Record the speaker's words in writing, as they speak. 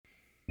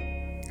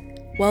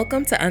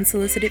Welcome to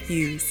Unsolicited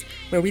Views,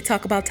 where we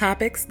talk about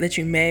topics that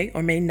you may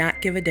or may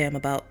not give a damn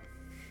about.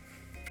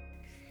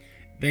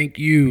 Thank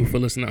you for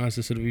listening to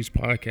Unsolicited Views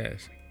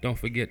podcast. Don't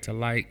forget to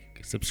like,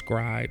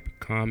 subscribe,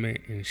 comment,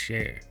 and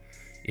share.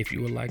 If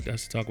you would like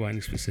us to talk about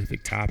any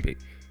specific topic,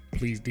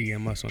 please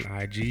DM us on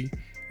IG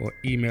or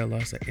email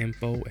us at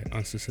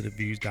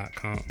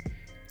info@unsolicitedviews.com.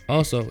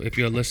 Also, if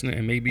you're a listener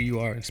and maybe you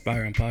are an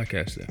aspiring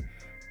podcaster,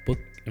 book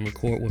and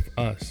record with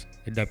us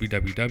at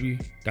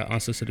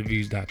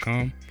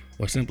www.unsolicitedviews.com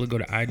or simply go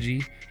to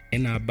IG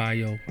in our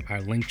bio,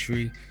 our link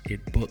tree,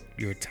 hit book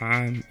your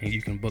time, and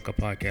you can book a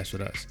podcast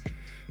with us.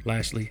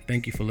 Lastly,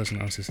 thank you for listening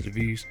to Unsolicited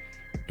Views.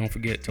 Don't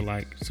forget to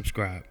like,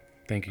 subscribe.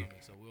 Thank you.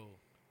 So we'll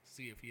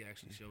see if he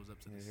actually shows up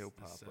to this. He'll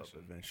pop this up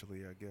session.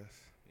 Eventually, I guess.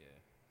 Yeah.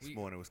 This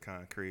morning was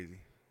kind of crazy.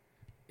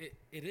 It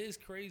is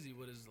crazy,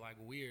 but it's like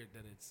weird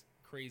that it's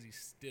crazy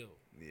still.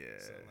 Yeah,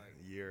 So, like,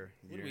 year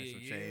what are and we,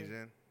 some a change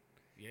year? in.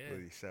 Yeah. What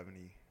are these,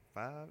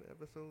 75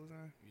 episodes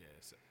on? Yeah.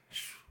 So,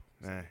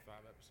 Man. 75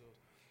 episodes.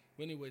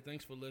 But anyway,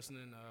 thanks for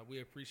listening. We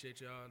appreciate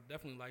y'all.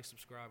 Definitely like,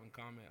 subscribe, and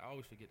comment. I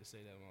always forget to say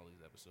that in all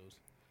these episodes.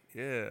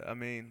 Yeah, I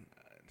mean,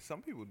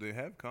 some people do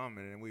have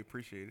commented, and we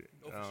appreciate it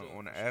Oh, for sure,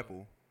 on the for sure.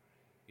 Apple,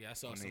 Yeah, I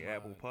saw on some the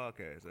Apple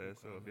podcast. cool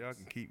So if y'all comments.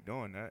 can keep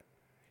doing that,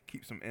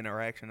 keep some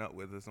interaction up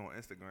with us on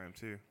Instagram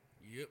too.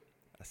 Yep.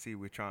 I see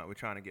we're trying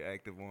to get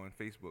active on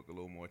Facebook a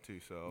little more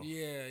too. So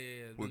Yeah.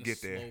 It's we'll been get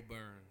a there. slow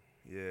burn.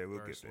 yeah, we'll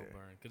Very get slow there.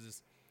 burn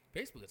because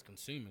Facebook is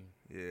consuming.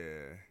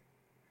 Yeah,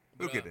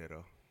 we'll But, get there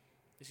though.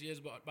 This year's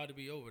about to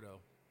be over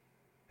though.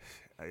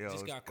 Yo,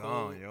 Just it's got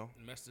gone, cold, yo.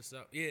 and messed us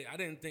up. Yeah, I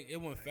didn't think it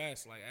went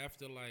fast. Like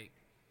after like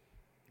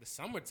the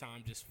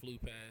summertime just flew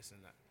past,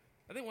 and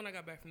I think when I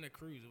got back from that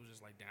cruise, it was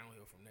just like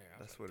downhill from there.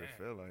 I was That's like, what it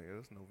damn. felt like. It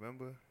was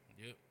November.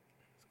 Yep.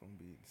 It's gonna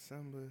be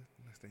December.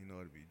 Next thing you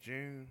know, it'll be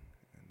June,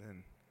 and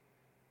then,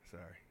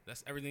 sorry.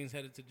 That's everything's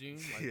headed to June.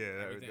 Like,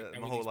 Yeah,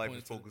 my whole life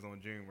is focused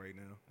on June right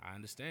now. I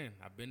understand.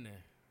 I've been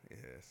there. Yeah,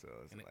 so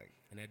it's And, like,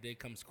 and that day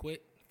comes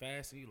quick,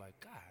 fast, and you're like,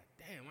 God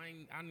damn, I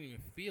didn't even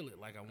feel it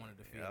like I wanted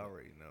to feel yeah, I it.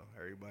 already know.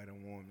 Everybody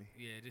done warned me.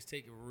 Yeah, just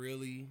take it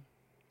really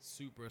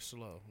super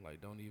slow. Like,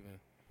 don't even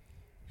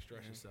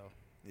stress yourself.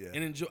 Yeah,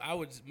 And enjoy.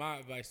 My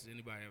advice to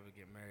anybody ever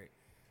get married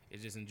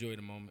is just enjoy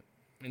the moment,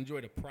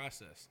 enjoy the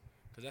process,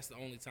 because that's the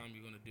only time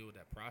you're gonna deal with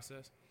that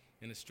process.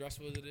 And as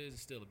stressful as it is,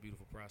 it's still a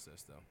beautiful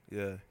process, though.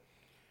 yeah.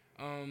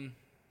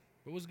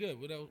 But what's good?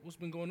 What else? What's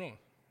been going on?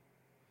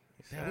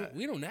 Damn,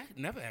 we don't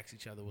never ask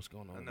each other what's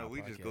going on. I in know our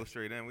we just go podcast.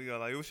 straight in. We got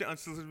like, what's your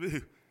unsolicited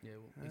view? Yeah,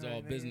 it's all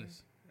Alright, nigga.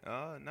 business.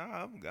 Nah,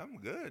 I'm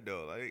good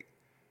though. Like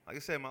I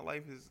said, my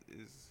life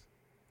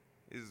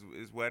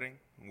is wedding,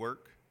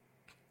 work,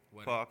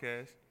 Wedding.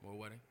 podcast, More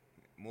wedding.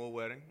 more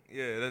wedding.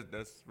 Yeah,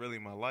 that's really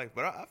my life.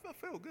 But I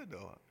feel good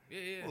though.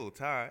 Yeah. A little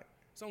tired.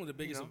 Some of the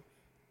biggest. know.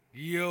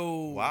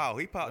 Yo. Wow,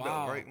 he popped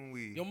Wow. up right when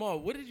we. Yo, Ma,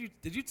 what did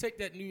you take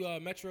that new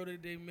metro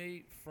that they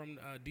made from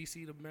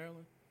DC to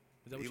Maryland?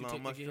 Is that what you Elon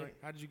took Musk to get here? joint?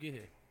 How did you get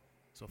here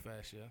so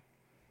fast, yeah?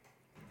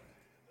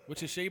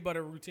 What's your shea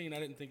butter routine? I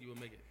didn't think you would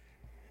make it.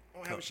 I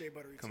don't have a shea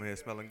butter routine. Come here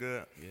smelling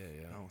good.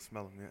 Yeah. I don't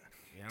smell him yet.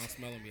 Yeah, I don't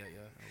smell them yet,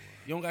 yeah.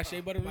 You don't got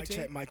shea butter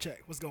routine? Mic check.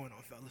 What's going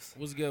on, fellas?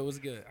 What's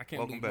good? I can't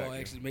Welcome believe back, Ball yeah.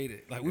 actually made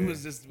it. Like, we Yeah.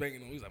 was just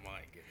making him. We was like, Ma, I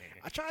ain't getting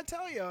in. I try to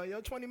tell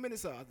y'all, 20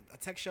 minutes up. I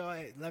text y'all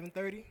at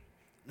 11:30.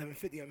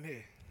 11:50, I'm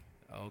here.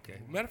 Oh, okay.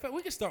 Matter of fact,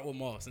 we can start with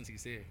Maul since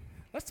he's here.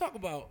 Let's talk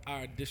about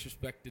the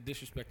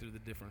disrespect of the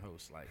different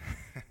hosts. Like,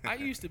 I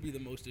used to be the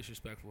most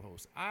disrespectful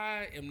host.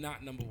 I am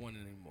not number one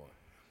anymore.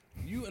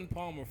 You and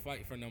Palmer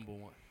fight for number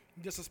one.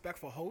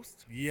 Disrespectful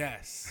host?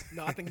 Yes.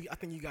 No, I think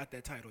you got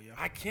that title, yo.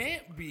 I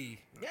can't be.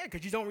 Yeah,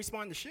 because you don't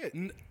respond to shit.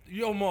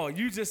 Yo, Maul,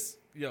 you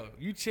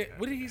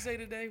what did he say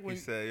today? He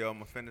said, "Yo, I'm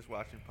gonna finish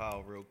watching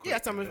Power real quick." Yeah,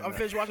 I'm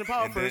finished watching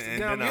Power and first,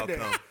 then, and then I'll I'll get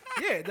there. come.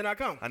 Yeah, then I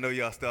come. I know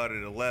y'all started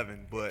at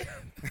 11, but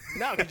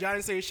No, because y'all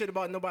didn't say shit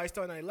about nobody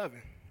starting at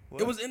 11.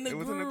 what? It was in the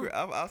group.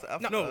 I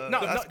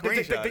No.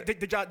 screenshot it.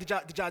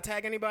 Did y'all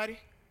tag anybody?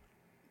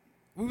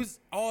 We was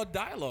all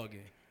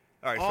dialoguing.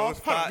 All right, so Oh, it's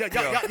hold on. five. Yeah,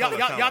 yo, yeah, hold yeah, on,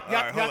 yeah, time yeah, out. All right,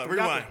 yeah, hold on.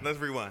 yeah, Rewind. yeah. Let's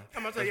rewind. I'm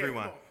gonna Let's tell you.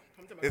 rewind.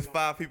 Come to my It's phone.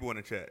 5 people in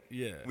the chat.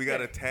 Yeah. We got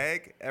to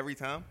tag every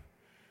time.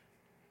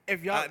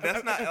 If y'all,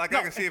 That's not like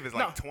I can see if it's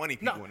like 20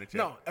 people in the chat.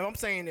 No, what I'm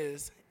saying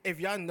is, if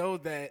y'all know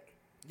that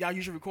y'all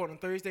usually record on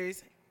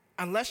Thursdays,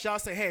 unless y'all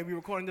say, "Hey, we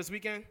recording this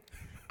weekend,"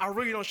 I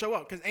really don't show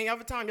up because any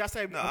other time y'all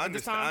say, No,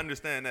 "This I time."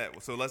 understand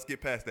that. So let's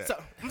get past that.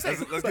 So I'm saying,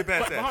 let's get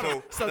past but that. hold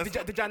on. So let's-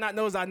 did y'all not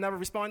know I never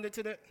responded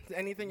to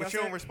anything y'all but you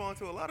said? don't respond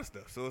to a lot of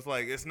stuff. So it's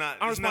like it's not. I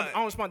don't It's respond. not. I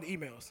don't respond to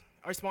emails.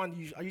 I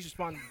usually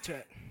respond to the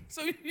chat.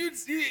 So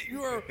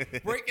you are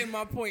breaking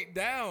my point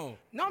down.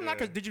 No, I'm not.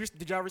 Yeah. Cause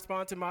did y'all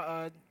respond to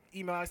my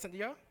email I sent to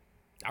y'all?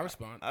 I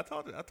respond. I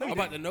told you.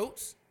 About the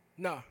notes?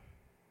 No,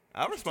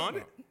 I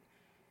responded.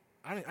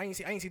 I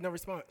didn't see no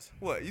response.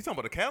 What? You talking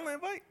about the calendar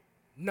invite?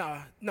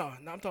 No.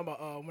 I'm talking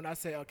about when I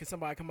say, can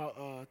somebody come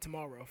out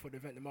tomorrow for the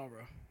event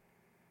tomorrow?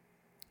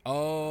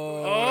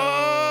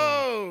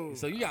 Oh.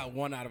 So you got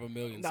 1 out of a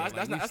million. No, so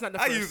that's like not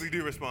the I first. usually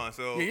do respond.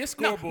 So Yeah, your No,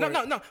 scoreboard.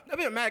 no. I'm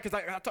being mad because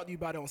I talked to you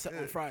about it on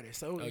Friday.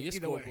 So Oh, your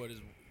either way. scoreboard is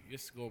your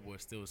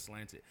scoreboard still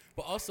slanted.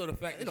 But also the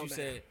fact It that you don't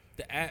matter. said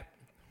the app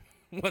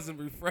wasn't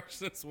refreshed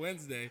since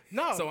Wednesday.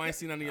 No. So I ain't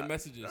seen none of your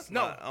messages.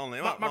 No,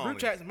 My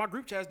my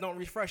group chats don't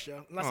refresh,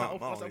 yo. Unless I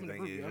open the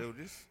group, yo.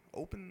 Just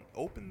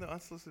open the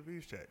unsolicited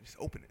views chat. Just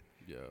open it.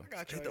 Yeah. I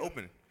got you. Hit the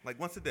open it like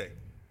once a day.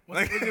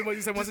 What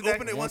you said once a Just day?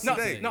 open it once no, a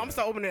day. No, I'm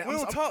still opening it. We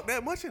don't talk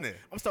that much in it.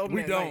 I'm still opening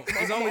We it. don't. At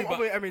night. It's I'm only open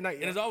about it every night.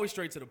 And it's always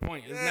straight to the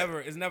point.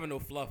 It's never no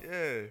fluff.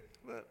 Yeah,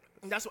 but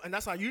And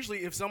that's why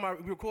usually if somebody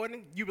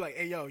recording, you be like,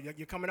 hey yo,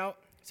 you're coming out.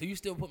 So you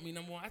still put me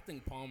number one? I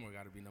think Palmer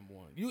got to be number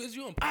one. Is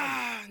you and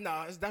Palmer?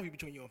 Nah, it's definitely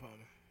between you and Palmer.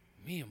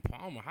 Me and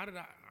Palmer. How did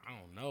I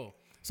don't know.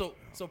 So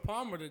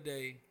Palmer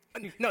today.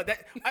 No,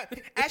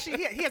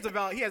 actually he has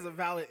a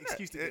valid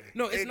excuse to get.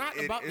 No, it's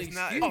not about the it's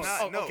not, excuse.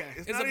 okay.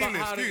 It's It's not about even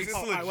an how to excuse. It's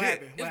ex- what legit.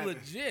 happened? It's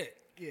legit.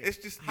 Yeah. It's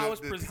just How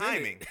it's the presented.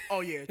 timing. Oh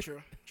yeah,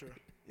 true.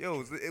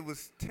 Yo, it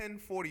was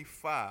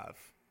 10:45.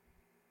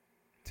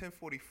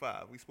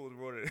 10:45. We supposed to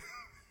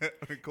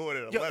record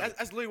at 11. Yo, that's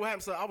literally what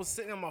happened. So I was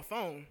sitting on my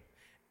phone,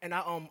 and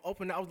I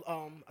opened. I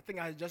think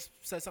I had just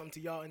said something to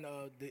y'all in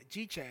the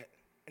G chat,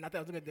 and I thought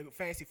I was looking at the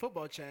fantasy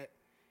football chat,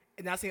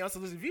 and I seen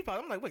Unsolicited View pop.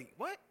 I'm like, wait,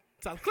 what?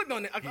 So I clicked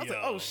on it. I was like,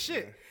 oh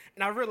shit,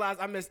 and I realized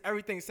I missed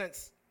everything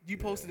since you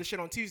posted the shit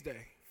on Tuesday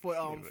for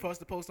us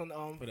to post on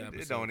For the It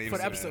episode. don't even For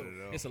the matter, episode.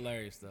 though. It's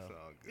hilarious though. It's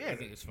all good. Yeah. I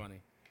think it's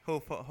funny.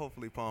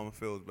 Hopefully Palmer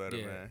feels better,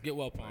 Yeah. man. Get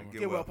well, Palmer.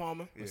 Get well,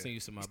 Palmer. I'll send you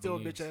some of my Still a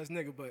balloons. bitch ass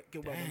nigga, but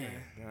get well, my man.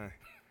 Dang.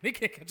 He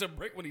can't catch a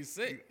break when he's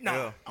sick. Nah,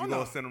 Yo, oh, you no.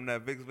 gonna send him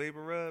that Vicks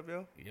Vapor Rub,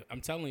 yo? Yeah, I'm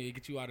telling you, it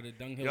get you out of the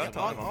dunghill. Y'all that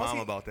talk to my bottom.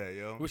 mom about that,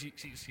 yo. Well, she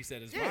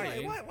said it's Yeah,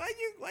 fine.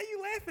 Why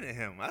you laughing at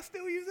him? I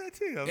still use that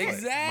too. I'm like,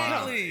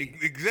 Exactly. Mom,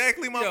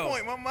 exactly my Yo.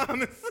 point. My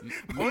mom is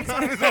over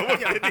 50.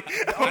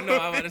 I know.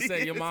 I was about to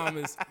say your mom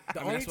is. The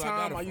I mean, only that's where I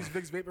got time it I from. use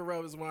Vicks Vapor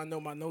Rub is when I know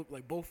my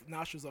like both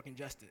nostrils are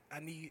congested. I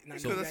need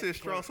Because that shit's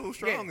strong, so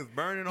strong. Yeah. It's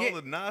burning Yeah. all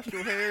the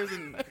nostril hairs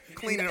and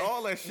cleaning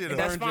all that shit And up.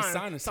 that's Burns your fine.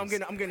 sinuses. So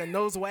I'm getting a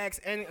nose wax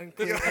and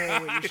clean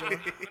airways.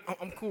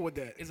 I'm cool with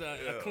that. It's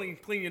a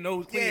clean your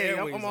nose, clean Yeah,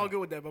 airways. I'm all out. good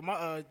with that. But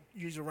my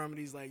usual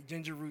remedies like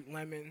ginger root,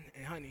 lemon,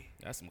 and honey.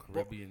 That's some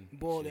Caribbean.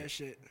 Boil shit. that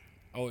shit.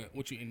 Oh, and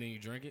then you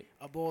drink it.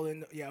 I boil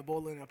in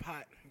a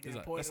pot. Then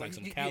That's pour like it-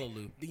 some you-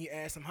 callaloo. Then you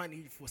add some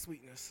honey for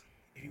sweetness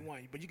if you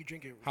want. But you can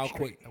drink it. How straight.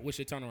 quick? What's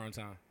your turnaround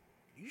time?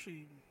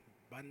 Usually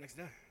by the next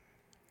day.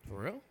 For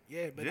real?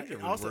 Yeah, but Ginger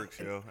and root also, works,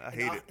 and- yo. I and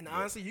hate hon- it, And but-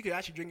 honestly, you could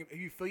actually drink it if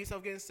you feel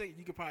yourself getting sick.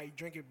 You could probably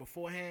drink it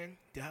beforehand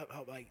to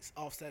help like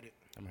offset it.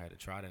 I'm gonna have to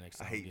try the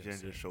next I time. hate I'm getting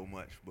ginger sick. so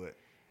much, but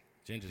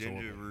Ginger's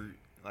ginger horrible. root.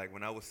 Like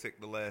when I was sick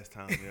the last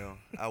time, yo,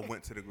 I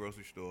went to the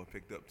grocery store,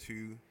 picked up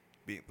 2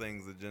 big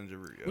things of ginger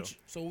root, yo,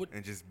 So what?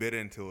 and just bit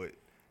into it.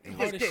 And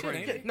Hard just as shit,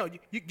 ain't it? No,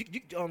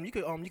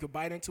 you could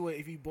bite into it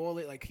if you boil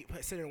it, like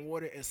sit it in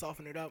water and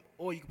soften it up,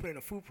 or you can put it in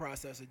a food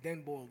processor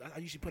then boil. I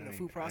usually put it in a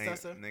food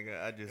processor.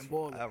 Nigga, and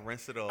boil it. I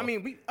rinsed it off. I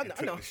mean, I and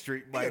know. took the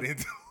straight bite Yeah.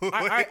 into it.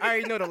 I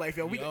already know the life,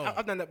 yo. Yo.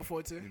 I've done that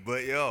before too.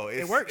 But yo,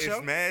 it's, works, it's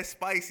yo. mad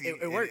spicy.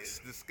 It and works. It's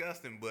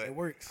disgusting, but It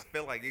works. I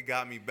feel like it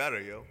got me better,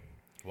 yo.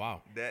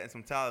 Wow. That and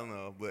some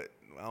Tylenol, but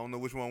I don't know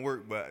which one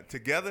worked. But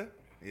together,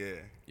 yeah.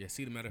 Yeah,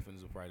 acetaminophen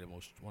is probably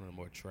one of the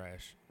more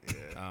trash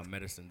Yeah.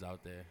 medicines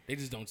out there. They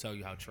just don't tell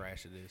you how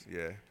trash it is.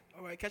 Yeah.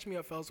 All right, catch me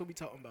up, fellas. What we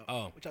talking about?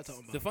 Oh, What y'all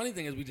talking The about? funny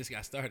thing is, we just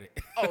got started.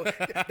 Oh,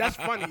 that's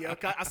funny, yo.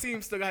 'Cause I see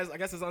him still has, I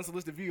guess, his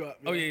unsolicited view up.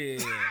 Oh yo.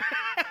 yeah.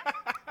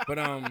 But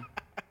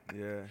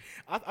Yeah.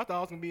 I thought I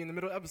was gonna be in the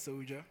middle of the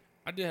episode, yo.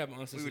 I did have an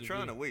We unsolicited were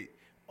trying to view. wait.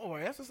 Oh,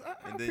 right, I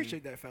And then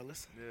appreciate that,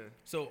 fellas. Yeah.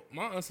 So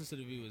my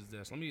unsolicited view is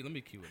this. Let me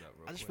cue it up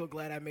real I just quick. feel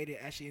glad I made it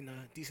actually in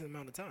a decent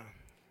amount of time.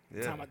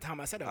 Yeah. Time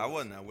I said it. I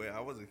wasn't that way. I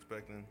was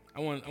expecting. I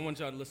want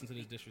y'all to listen to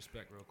this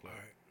disrespect real quick.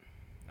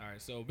 All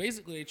right. So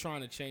basically, they're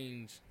trying to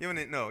change. You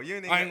ain't no. You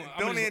ain't. I ain't- I'm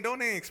Don't just- even,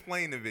 don't even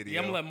explain the video. Yeah,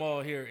 I'm gonna let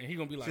Maul hear it, and he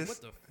gonna be like,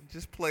 just, "What the?"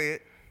 just play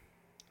it.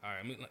 All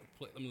right.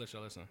 Let me let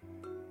y'all listen.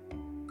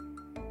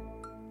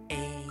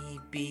 A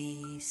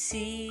B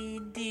C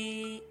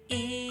D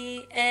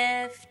E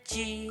F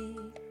G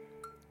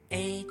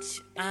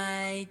H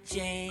I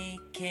J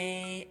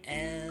K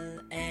L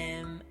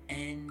M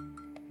N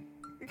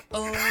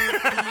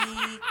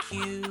O P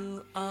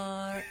Q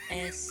R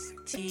S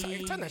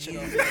T Turn that shit U.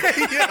 off. Turn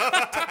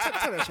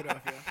that shit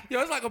off, yo.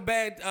 Yo, it's like a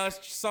bad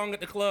song at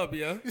the club,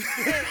 yo.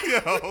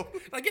 Yo.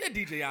 Like, get that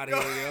DJ out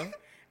of here, yo.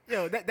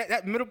 Yo,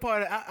 that middle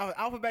part of the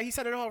alphabet, he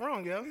said it all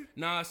wrong, yo.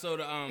 Nah, so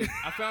the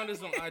I found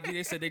this on IG.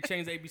 They said they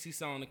changed the ABC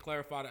song to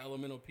clarify the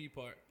elemental P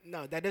part.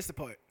 No, that is the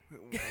part.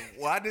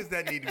 Why does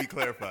that need to be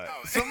clarified?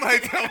 Somebody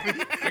tell me.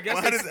 guess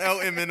Why they- does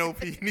LMNOP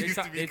They, needs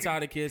to be? they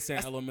tired of kids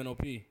saying elemental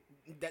P.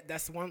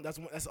 That's all.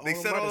 They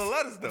said all the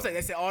letters, I'm though. saying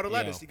they said all the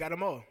letters. Yo. You got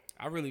them all.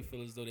 I really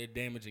feel as though they're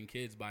damaging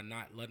kids by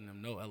not letting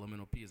them know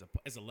elemental P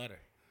is a letter.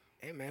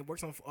 Hey man, it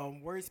works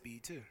on word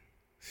speed too.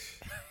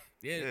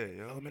 Yeah. Yeah,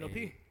 yo. Elemental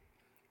P,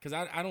 Because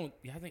I don't.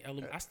 Yeah, I think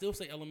I still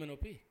say elemental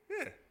P.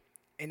 Yeah.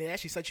 and it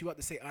actually sets you up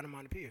to say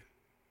onomatopoeia.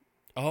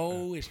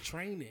 Oh, it's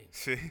training.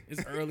 See.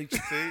 It's early. See,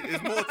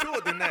 it's more to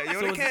it than that. Yo, So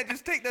they it's- can't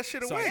just take that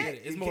shit So I away. get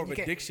it. It's You more of can't-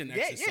 a diction yeah,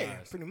 exercise. Yeah,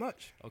 pretty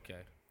much.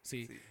 Okay.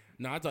 See,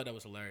 No, I thought that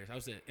was hilarious. I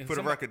was saying, For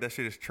the record, that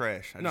shit is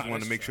trash. I No, just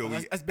wanted that's to make sure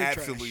we That's big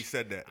absolutely trash.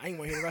 said that. I ain't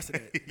want to hear the rest of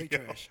that. Big Yo.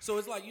 trash. So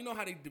it's like, you know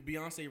how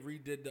Beyonce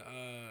redid the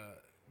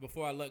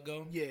Before I Let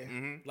Go? Yeah.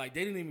 Mm-hmm. Like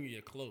they didn't even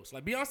get close.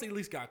 Like Beyonce at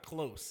least got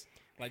close.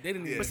 Like they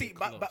didn't even But see, get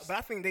close. but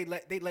I think they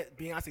let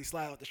Beyonce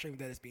slide off the stream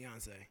that it's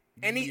Beyonce.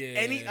 Any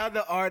Yeah.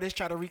 other artist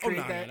try to oh recreate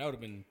no, that? that would have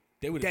been.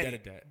 They would have Dead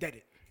deaded it. that. Dead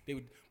it. They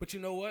would. But you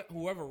know what?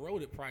 Whoever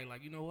wrote it probably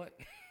like, you know what?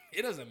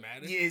 It doesn't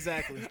matter. Yeah,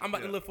 exactly. I'm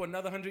about Yeah. to live for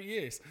another 100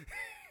 years.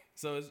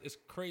 So it's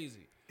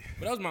crazy.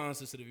 But that was my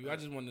unsolicited view. I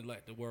just wanted to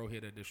let the world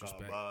hear that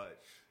disrespect.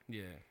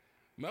 Yeah.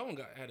 Melvin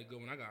had a good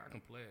one. I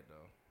can play it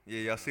though. Yeah,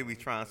 y'all see we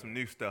trying some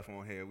new stuff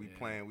on here. We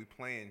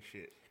playing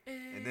shit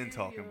and then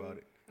talking about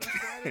it.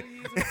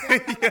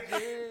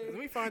 Let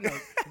me find out.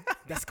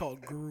 That's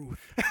called groove.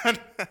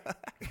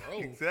 Bro.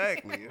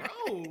 Exactly. yeah.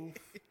 Bro.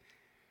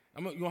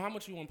 How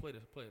much you want to play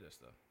this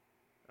stuff?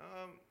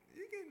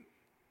 You can.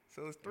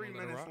 So it's 3 Wanna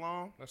let it minutes rock?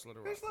 long. Let's let it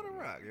rock. Let's let it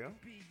rock, yo.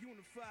 Be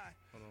unified.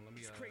 Hold on, let me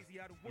It's crazy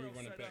how the let me world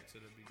run it set back up. to the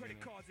beginning. Credit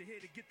cards are here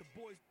to get the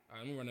boys. All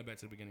right, let me run it back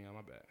to the beginning.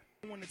 My bad.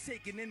 Want to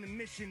take it in the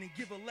mission and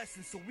give a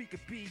lesson so we could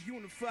be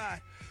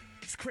unified.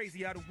 It's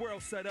crazy how the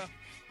world set up.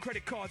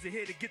 Credit cards are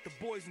here to get the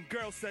boys and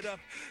girls set up.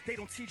 They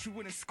don't teach you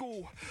it in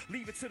school.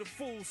 Leave it to the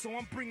fools, so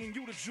I'm bringing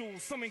you the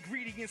jewels. Some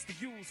ingredients to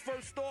use.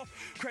 First off,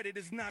 credit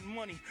is not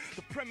money.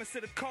 The premise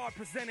of the card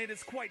presented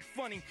is quite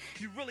funny.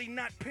 You're really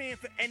not paying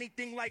for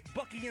anything like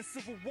Bucky in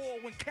Civil War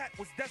when Cap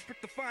was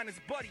desperate to find his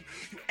buddy.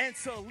 You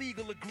enter a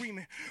legal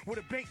agreement with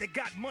a bank that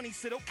got money,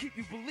 so they'll keep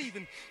you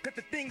believing that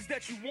the things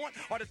that you want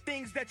are the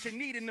things that you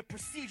need, and the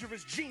procedure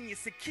is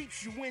genius. It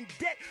keeps you in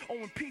debt,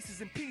 owing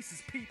pieces and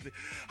pieces, people.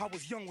 I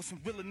was young with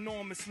some real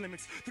enormous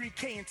limits,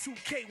 3K and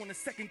 2K when the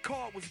second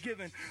card was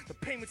given. The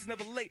payments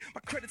never late, my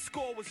credit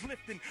score was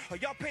lifting. Are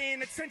y'all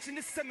paying attention?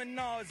 This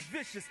seminar is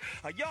vicious.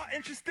 Are y'all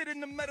interested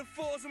in the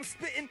metaphors I'm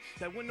spitting?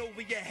 That went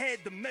over your head,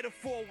 the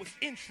metaphor was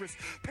interest.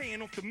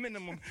 Paying off the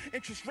minimum.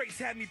 Interest rates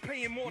had me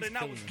paying more than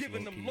I was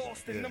giving them.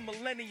 Lost in the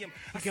millennium.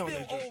 I still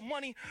killing that, owe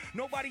money.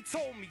 Nobody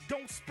told me,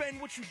 don't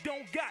spend what you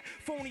don't got.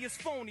 Phony is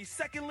phony.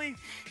 Secondly,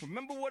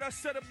 remember what I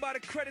said about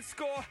a credit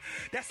score?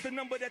 That's the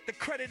number that the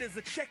creditors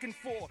are checking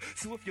for.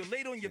 So if you're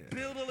late on your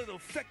bill, it'll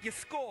affect your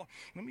score.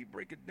 Let me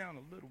break it down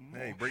a little more.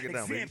 Hey, break it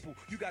down, baby. Example,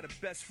 you got a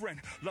best friend,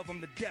 love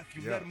him to death.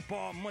 You Yeah. let him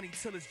borrow money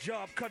till his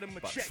job cut him a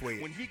About to check. sway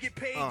it. When he get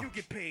paid, you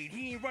get paid.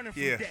 He ain't running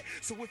from Yeah. debt.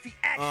 So if he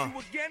asks you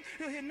again,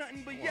 he'll hear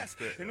nothing but yes.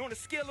 spit. And on a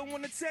scale of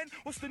 1 to 10,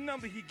 what's the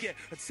number he get?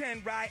 A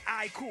 10, right?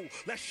 Aight, cool.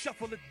 Let's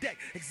shuffle the deck.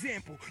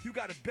 Example, you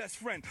got a best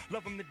friend,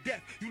 love him to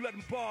death. You let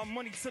him borrow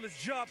money till his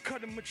job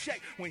cut him a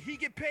check. When he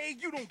get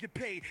paid, you don't get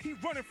paid. He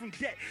running from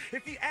debt.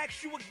 If he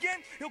asks you again,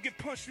 he'll get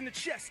punched in the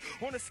chest.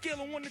 On a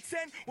scale of 1 to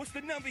 10, what's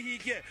the number he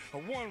get? A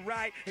 1,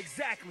 right?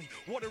 Exactly.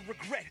 What a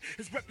regret.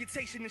 His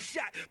reputation is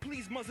shot.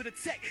 Please muzzle the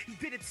tech. He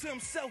did it to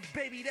himself,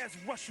 baby. That's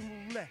Russian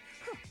roulette.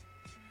 Huh.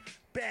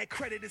 Bad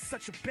credit is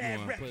such a bad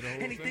wanna rep. play the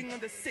whole Anything thing?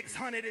 under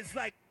 600 is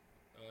like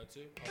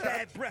Two?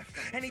 bad breath.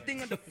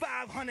 Anything under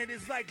 500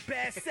 is like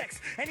bad sex.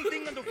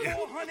 Anything under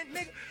 400,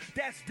 nigga,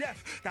 that's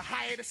death. The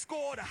higher the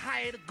score, the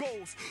higher the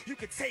goals. You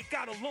could take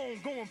out a loan,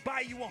 go and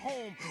buy you a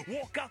home.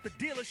 Walk out the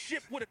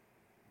dealership with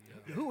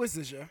a Who is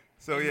this, yo?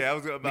 So yeah, I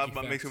was about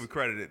Mickey to make sure we Facts.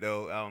 credit it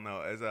though. I don't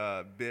know. As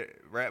a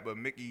bit rapper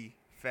Mickey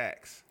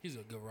Facts, He's a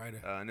good writer.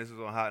 and this was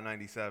on Hot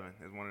 97.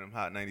 It's one of them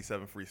Hot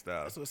 97 freestyles.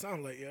 That's what it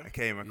sounds like, yo. I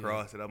came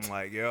across it. I'm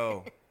like,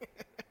 yo,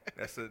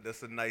 that's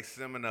a nice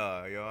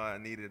seminar, yo. I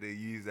needed to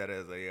use that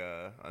as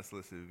a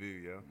unsolicited view,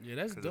 yo. Yeah,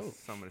 that's 'Cause dope. it's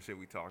some of the shit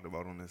we talked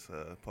about on this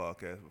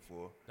podcast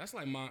before. That's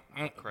like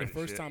the Credit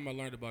first shit. time I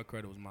learned about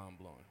credit was mind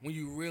blowing. When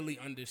you really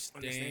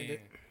understand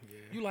it? Yeah.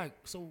 You like,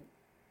 so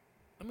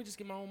let me just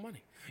get my own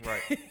money.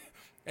 Right.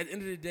 At the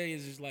end of the day,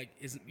 it's just like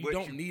you But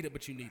don't you- need it,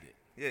 but you need it.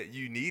 Yeah,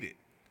 you need it.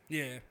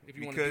 Yeah, if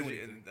you want to Because do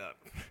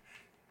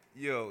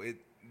anything.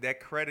 that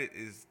credit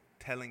is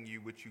telling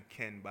you what you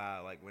can buy,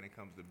 like when it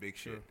comes to big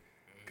shit.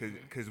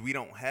 Because we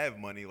don't have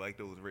money like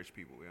those rich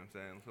people. You know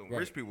what I'm saying? So Right.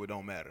 rich people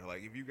don't matter.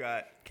 Like if you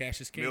got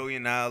Cash is king. $1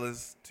 million,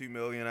 $2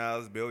 million,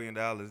 $1 billion,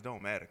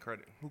 don't matter.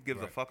 Credit. Who gives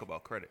a Right. fuck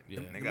about credit? Yeah.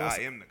 Nigga, The most-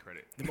 I am the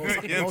credit. The most,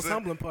 You the know what most I'm saying?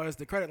 humbling part is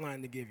the credit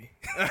line they give you.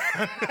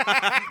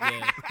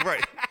 Yeah.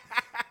 Right.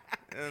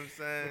 You know what I'm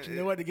saying? But you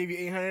know what? They give you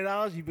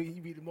 $800. You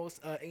be the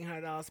most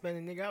 $800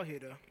 spending nigga out here,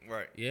 though.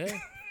 Right. Yeah.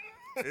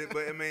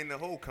 But I mean, the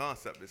whole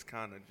concept is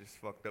kind of just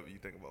fucked up. When you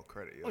think about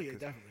credit. Yo, Oh yeah,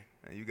 'cause, definitely.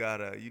 man,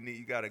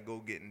 you gotta go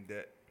get in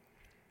debt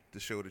to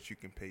show that you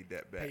can pay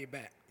debt back. Pay it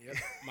back. Yep.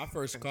 My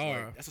first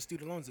car, That's what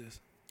student loans is.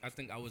 I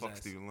think I was Fuck at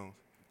student loans.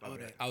 Oh,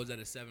 that. I was at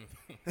a 7.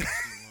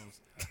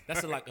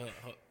 That's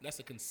that's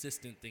a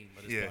consistent theme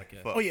of this Yeah,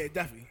 podcast. fuck. Oh yeah,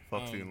 definitely.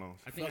 Fuck student loans.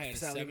 I think I had a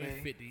Sally Mae,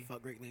 750.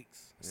 Fuck Great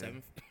Lakes. Yeah.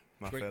 7.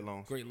 My Great, Fed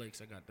loans. Great Lakes,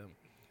 I got them.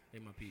 They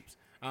my peeps.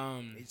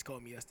 They just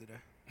called me yesterday.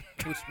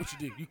 What you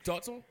do? You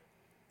talk to them?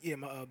 Yeah,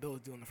 my bill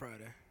is due on the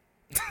Friday.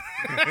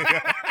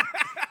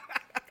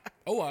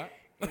 Oh, all right.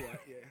 Oh,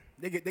 yeah,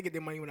 they get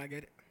their money when I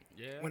get it.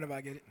 Yeah. Whenever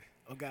I get it.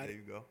 Oh, got There it.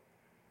 you go.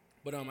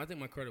 But I think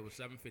my credit was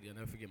 750. I'll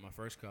never forget my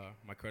first car.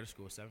 My credit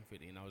score was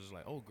 750, and I was just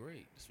like, "Oh,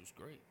 great! This was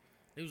great."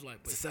 It was like,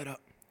 It's a "But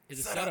setup. it's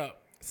a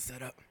setup."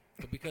 Set up.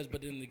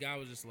 But then the guy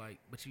was just like,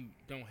 but you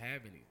don't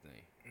have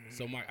anything.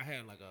 So I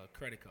had like a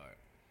credit card,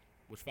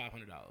 was $500.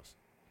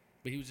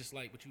 But he was just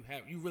like, but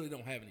you really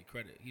don't have any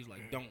credit. He was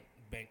like, don't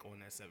bank on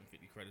that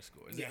 750 credit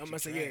score. It's Yeah, I'm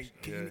actually gonna say trash,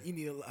 yeah. though. 'Cause you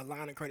need a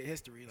line of credit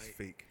history, It's like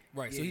fake.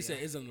 Right. So Yeah, he yeah. said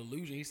it's an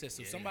illusion. He said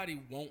so somebody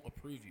won't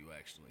approve you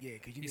actually. yeah,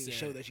 because you He need to said-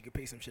 show that you can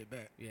pay some shit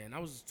back. Yeah, and I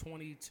was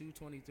 22,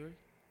 23.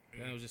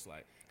 And I was just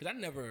like, because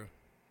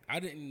I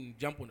didn't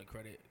jump on the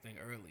credit thing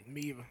early.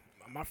 Me either.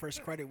 My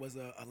first credit was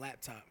a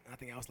laptop. I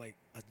think I was like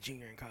a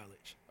junior in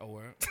college. Oh,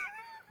 word?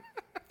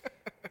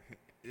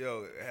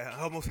 Yo,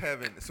 almost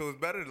having. So it's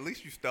better. At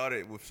least you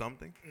started with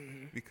something,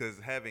 because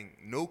having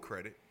no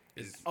credit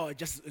is Oh, it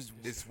just is.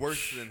 it's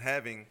worse than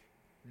having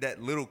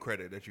that little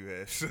credit that you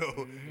have. So, you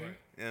know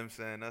what I'm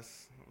saying?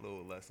 That's a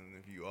little lesson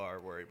if you are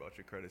worried about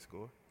your credit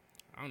score.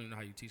 I don't even know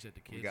how you teach that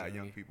to kids. We got early.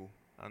 young people.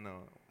 I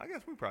know. I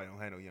guess we probably don't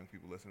have no young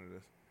people listening to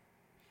this.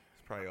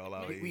 It's probably all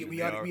our age.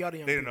 We are the young They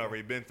done people.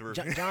 already been through.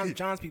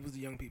 John's people's the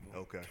young people.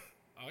 Okay.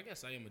 Oh, I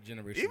guess I am a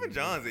generation. Even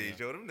John's age,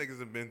 yo, them niggas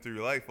have been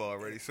through life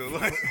already. So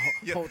like,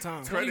 yeah, Whole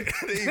time. credit.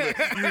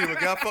 you either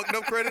got fucked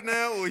up credit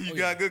now, or you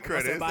got good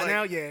credit. So It's by like,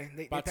 now, yeah,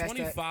 they By passed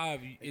that.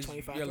 25, is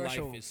 25 your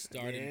threshold. life is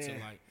starting to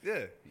Yeah. like.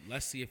 yeah,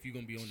 Let's see if you're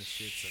gonna be on the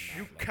shits or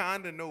you not. Like,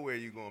 kinda know where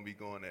you're gonna be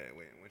going at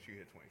once you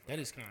hit 25. that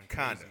is kind of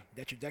Kinda.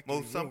 That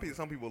trajectory. Some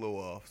people a little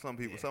off. Some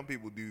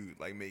people do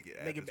like make it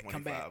Make after it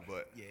come 25, back.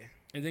 but Yeah.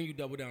 And then you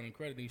double down on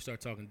credit, then you start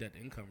talking debt to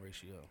income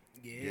ratio.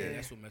 Yeah. Yeah.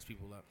 That's what mess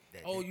people up.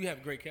 That- Oh, you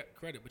have great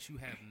credit, but you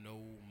have no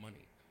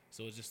money.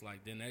 So it's just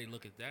like then they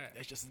look at that.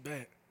 That's just as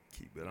bad.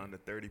 keep it under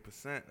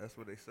 30%. That's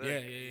what they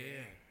say.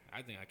 Yeah.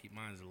 I think I keep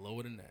mine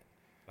lower than that.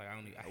 Like I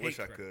don't. I, I hate wish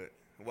I credit.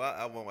 could. Well,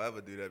 I won't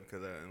ever do that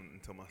because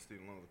until my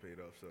student loans are paid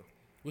off. So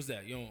What's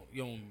that? You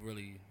don't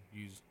really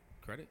use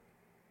credit?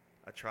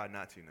 I try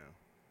not to now.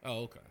 Oh,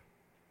 okay.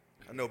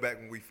 I know back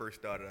when we first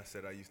started, I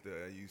said I used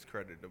to use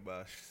credit to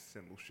buy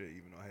simple shit,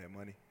 even though I had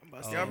money. I'm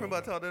about to Oh. say, Y'all remember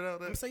I talked that out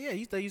I'm there? saying, yeah,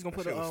 you thought you was gonna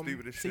That put shit a was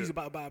stupid as so you was shit.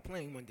 about to buy a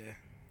plane one day.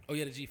 Oh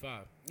yeah, the G5.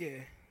 Yeah.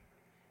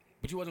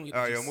 But you wasn't. All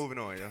right, yo, moving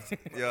on, yeah.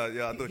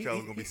 I thought y'all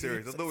was gonna be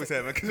serious. I thought we was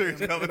having a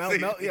serious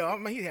conversation. Yeah, I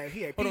mean, he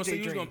had Hold on, PJ so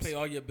you was gonna dreams. pay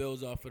all your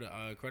bills off for the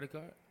credit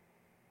card?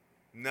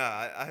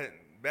 Nah, I hadn't.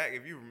 Back,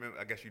 if you remember,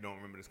 I guess you don't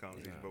remember this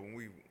conversation, Yeah. but when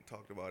we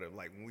talked about it,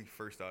 like when we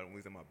first started, when we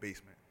was in my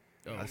basement,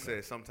 Oh, I okay.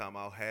 said sometime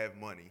I'll have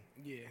money.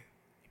 Yeah.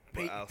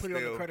 But I'll Put it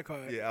on the credit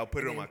card. Yeah, I'll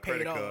put it and on my then pay it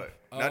credit off. card.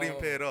 Not even Oh.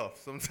 pay it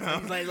off.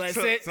 Sometimes, Like, let it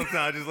sit. Sometimes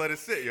I just let it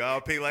sit. Yo, I'll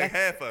pay like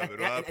half of it.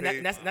 Or I'll And pay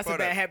that's a part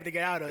bad of it. habit to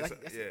get out of. It's That's-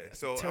 a- that's- yeah, that's a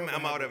so terrible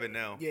I'm out habit. of it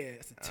now. Yeah,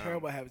 it's a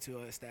terrible habit to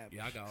establish.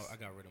 Yeah, I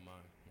got rid of my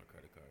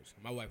credit cards.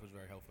 My wife was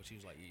very helpful. She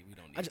was like, yeah, we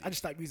don't need. I just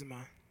stopped using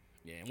mine.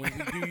 Yeah, and when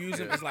we do use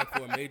them, it's like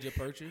for a major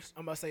purchase.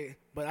 I'm about to say,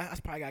 but I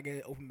probably gotta get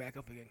it open back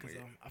up again because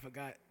I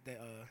forgot that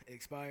it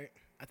expired.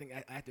 I think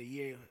after a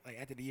year, like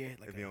after the year,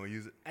 like If you don't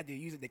use it. after you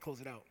use it, they close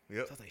it out.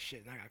 Yep. So I was like,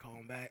 shit, now I gotta call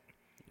them back.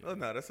 Oh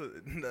no,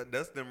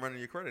 that's them running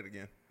your credit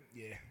again.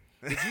 Yeah.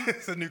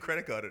 It's a new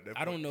credit card at that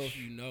I don't point. know if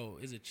you know,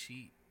 is a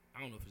cheat.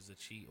 I don't know if it's a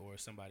cheat or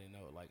somebody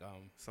know. Like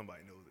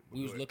Somebody knows it. but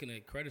we was go ahead. looking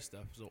at credit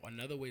stuff. So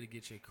another way to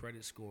get your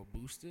credit score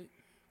boosted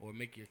or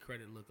make your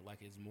credit look like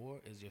it's more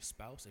is your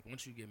spouse. Like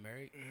once you get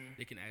married,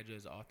 they can add you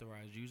as an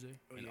authorized user,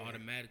 and yeah.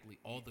 automatically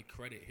all the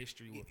credit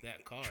history with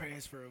that card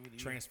Transfer over to you.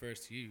 transfers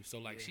to you. So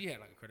like she had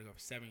like a credit card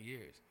for 7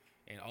 years,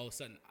 and all of a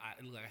sudden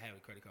it looked like I had a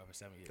credit card for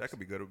 7 years. That could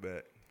be good or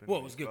bad. Well,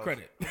 it was good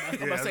credit. I'm Yeah, about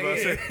to that's say,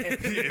 what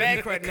I'm saying.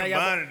 bad credit. Now y'all-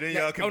 Combine it, then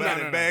y'all combine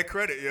no. bad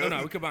credit, yo.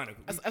 No, we combined it.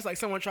 That's like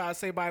someone trying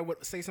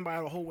to say somebody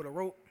on a hole with a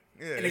rope.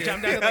 Yeah, And they yeah.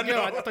 jumped down. Like, yo,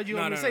 know. I thought you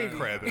were No, going to no, save no, me.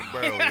 Crab in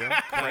barrel,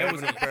 yeah. Crab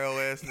in a barrel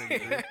ass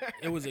nigga. dude.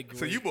 It was a great.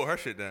 So you bought her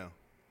shit down.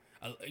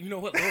 You know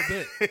what? A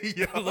little bit.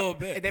 Yo. A little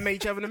bit. And they met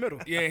each other in the middle.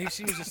 Yeah,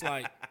 she was just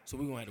like, so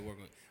we're gonna have to work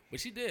on it. But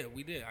she did.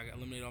 We did. I got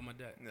eliminated all my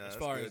debt. Yeah, as that's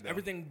far good, as though.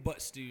 everything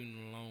but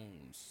student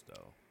loans,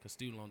 though. Because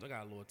student loans, I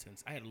got a little 10.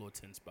 I had a little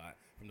 10 spot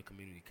from the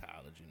community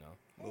college, you know.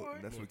 Well,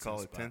 that's what we Little call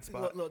 10 it, 10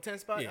 spot. spot. Little 10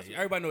 spot. Yeah, That's yeah,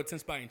 everybody know a 10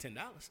 spot ain't $10.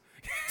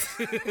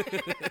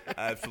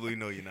 I absolutely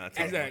know you're not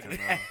talking Exactly.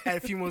 about 10 Add a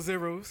few more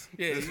zeros.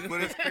 Yeah,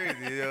 But it's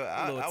crazy, yo.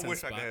 Little I 10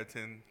 wish I spot. could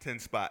have 10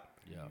 spot.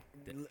 yeah.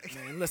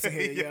 Man, listen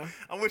here, Yeah, yo.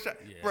 I wish I,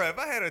 Yeah. bro. If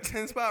I had a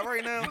 10 spot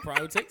right now,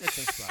 Probably would take that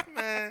 10 spot.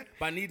 man,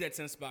 But I need that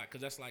 10 spot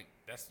because that's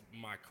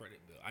my credit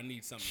bill. I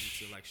need something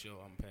to like show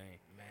I'm paying.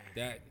 Man.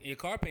 That your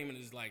car payment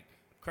is like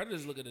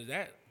creditors look at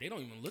that. They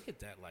don't even look at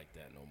that like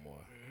that no more.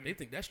 They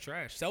think that's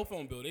trash. Cell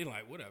phone bill, they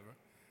like whatever.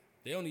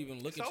 They don't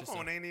even look cell at your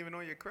phone ain't even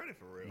on your credit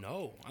for real.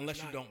 No,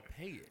 unless you don't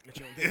pay it. But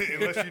you don't get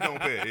Unless you don't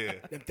pay it,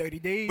 yeah. them 30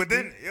 days. But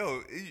then,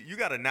 yo, you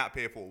gotta not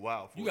pay it for a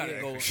while. You gotta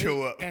to go.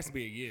 show It up. has to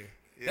be a year.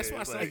 Yeah, That's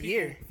why it's some like- A people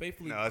year?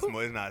 faithfully. No, it's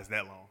more. It's not. It's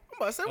that long. I'm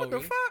about to say, what the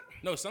really? fuck?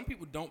 No, some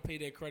people don't pay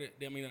their credit.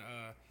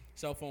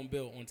 Cell phone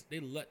bill on. They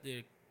let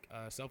their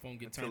cell phone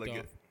get Until turned they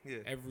off yeah,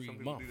 every some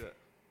people month. do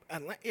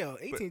that. Yo,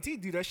 AT&T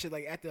do that shit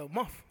like after a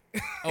month.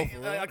 Oh, for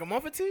real? Like a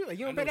month or two? Like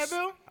you don't I pay know that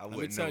bill? I Let me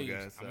wouldn't tell know, you.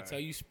 guys. I'm Sorry. gonna tell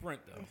you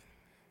Sprint though.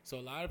 So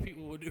a lot of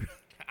people will do.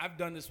 I've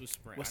done this with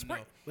Sprint. Well, I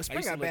Sprint, know. well, I Sprint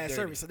used to got look bad dirty.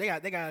 service, so they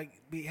got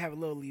have a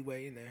little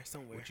leeway in there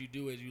somewhere. What you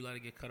do is you let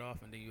it get cut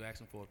off, and then you ask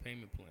them for a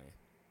payment plan,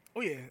 Oh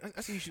yeah,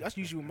 that's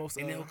usually with most.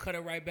 and they'll cut it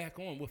right back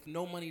on with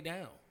no money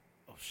down.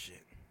 Oh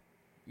shit.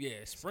 Yeah,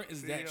 Sprint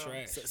is See, that yo.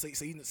 trash.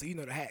 So you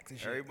know the hacks and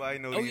shit. Everybody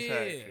know Oh these yeah,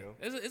 hacks, yo.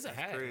 it's a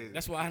hack. crazy.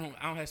 That's why I don't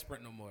have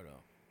Sprint no more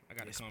though. I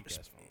got a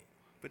Comcast phone.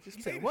 But just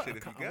You pay said the what? shit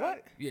if you A got what?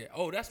 it. Yeah.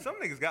 Oh, that's Some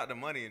niggas got the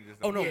money and just.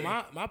 Oh no,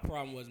 Yeah. my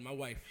problem was my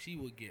wife. She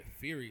would get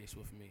furious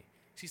with me.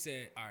 She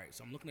said, "All right,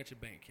 so I'm looking at your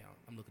bank account.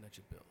 I'm looking at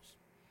your bills.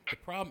 The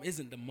problem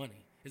isn't the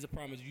money. It's the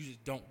problem is you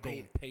just don't go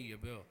and pay your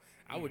bill.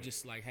 I would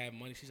just like have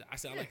money." She said, "I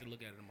said I like to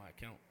look at it in my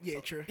account. Yeah,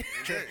 true.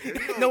 You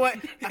You know what?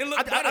 It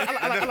look better.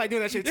 I like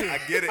doing that shit too. I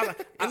get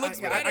it. It looks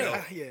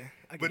better. Yeah.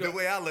 I But get the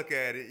way I look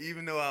at it,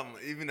 even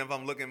if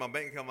I'm looking at my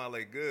bank account, I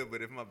like good.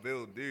 But if my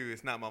bill due,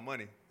 it's not my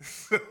money.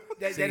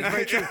 that is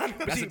very true.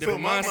 That's See, a different so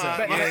my mindset. mind-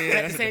 But my- Yeah, at that's the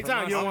a same different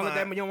time, you don't mindset. want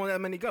to let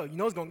that money go. You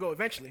know it's gonna go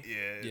eventually. Yeah.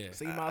 Yeah.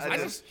 So you might as well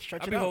just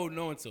stretch I it be out. holding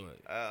on to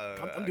it.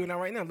 I'm doing that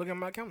right now. Looking at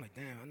my account, like,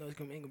 damn, I know it's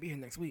ain't gonna be here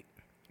next week.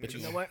 But you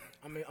know what?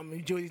 I'm gonna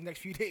enjoy these next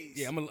few days.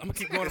 Yeah, I'm gonna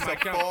keep going to It's my a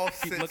account. false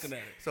Keep sense. looking at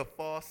it. It's a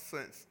false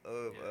sense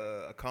of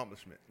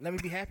accomplishment. Let me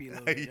be happy a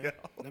little bit. Yo.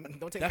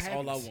 Don't take That's my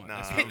all I happiness. want. Nah.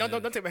 That's Hey, all it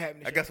is. Don't take my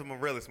happiness. I guess I'm a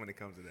realist when it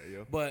comes to that,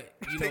 yo. But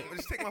you know,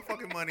 Just take my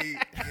fucking money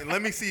and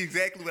let me see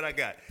exactly what I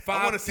got. I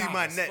 $5. want to see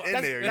my net in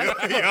That's- there, yo. I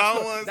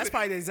don't want That's to.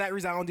 probably the exact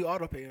reason I don't do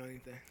auto pay or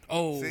anything.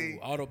 See?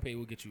 auto pay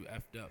will get you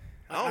effed up.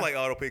 I don't like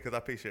auto pay because I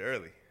pay shit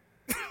early.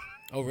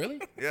 Oh really?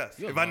 Yes.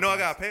 You're If I know I lying.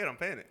 gotta pay it, I'm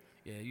paying it.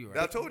 Yeah, you I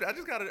right. told you, I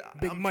just gotta.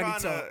 Big I'm money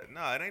trying talk. to.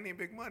 Nah, it ain't even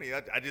big money.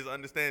 I just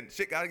understand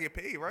shit gotta get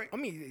paid, right? I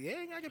mean, yeah,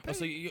 I get Oh, paid.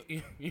 so you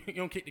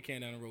don't kick the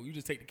can down the road. You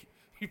just take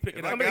you pick it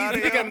If up. I I mean, got you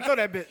it, pick yeah. up and throw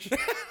that bitch.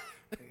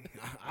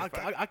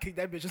 I'll kick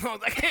that bitch as long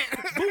as I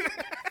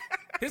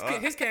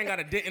can. His can got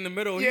a dent in the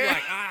middle. Yeah.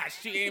 He's like,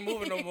 she ain't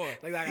moving no more.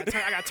 Like I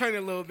got to turn it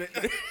a little bit.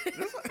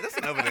 That's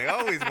another thing. I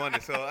always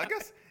wondered. So I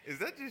guess is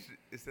that just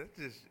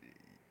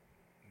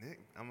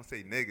I'm gonna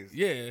say niggas.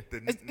 Yeah.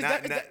 The,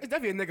 It's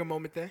definitely a nigga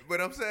moment there. but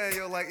I'm saying,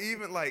 yo, like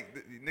even like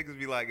niggas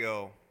be like,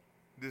 yo,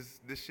 this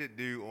shit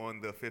due on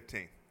the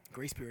 15th.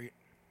 Grace period.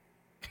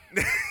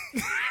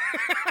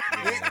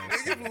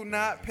 Niggas will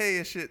not pay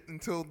a shit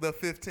until the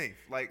 15th.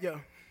 Like, Yo,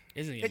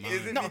 Isn't your mind?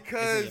 is it No.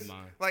 because It's in your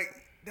mind. like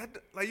that?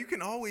 Like you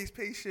can always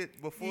pay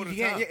shit before the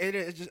yeah, time. yeah, it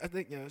is. It's just, I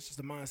think it's just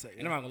the mindset.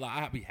 And I'm not gonna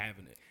lie, I be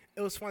having it.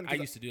 It was funny. I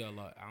used to do that a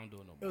lot. I don't do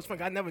it no more. It was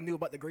funny. I never knew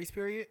about the grace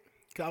period.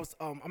 Cause I was,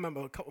 I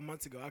remember a couple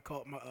months ago, I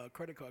called my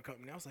credit card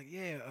company. I was like,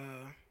 yeah,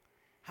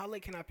 how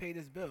late can I pay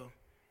this bill?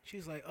 She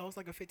was like, oh, it's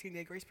like a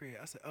 15-day grace period.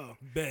 I said, oh.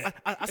 Bet.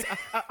 I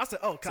said,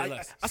 oh. 'cause Say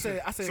less. I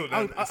said, So I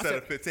now, was- I instead said,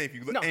 of 15th,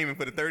 you No. aiming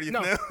for the 30th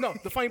no, now. no.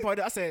 The funny part,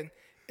 I said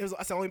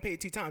I only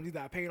paid 2 times. Either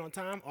I paid on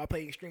time or I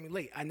paid extremely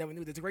late. I never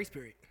knew there's a grace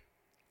period.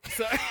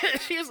 So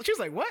she was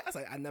like, what? I was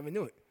like, I never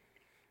knew it.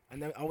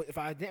 If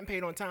I didn't pay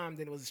it on time,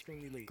 then it was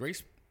extremely late.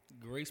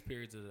 Grace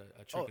periods is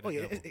a trick of Oh the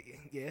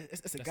yeah,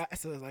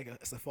 devil.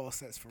 it's a false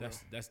sense for real.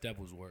 That's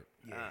devil's work.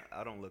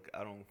 I don't look.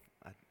 I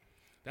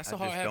That's I a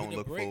hard just habit don't to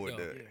look break forward though.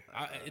 to it.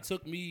 It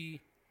took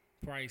me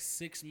probably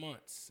 6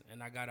 months,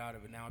 and I got out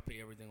of it. Now I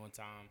pay everything on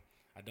time.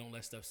 I don't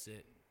let stuff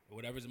sit.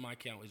 Whatever's in my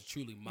account is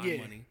truly my Yeah.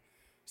 money.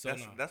 So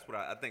That's what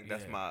I think.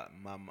 That's Yeah.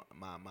 my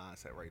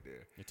mindset right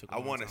there. It took a I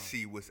long want to time.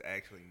 see what's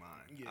actually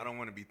mine. Yeah. I don't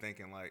want to be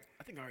thinking like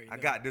I think I already I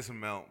know. got this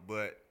amount,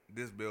 but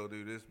this bill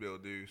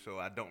due, so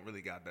I don't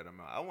really got that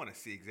amount. I want to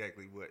see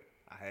exactly what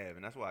I have,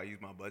 and that's why I use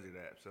my budget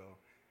app. So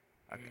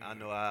I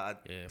know I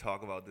Yeah.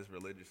 talk about this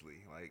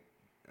religiously. Like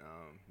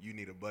you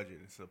need a budget.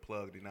 It's a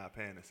plug. They're not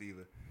paying us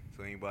either.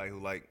 So anybody who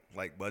like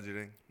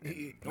budgeting,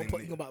 You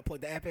gonna about to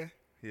plug the app in?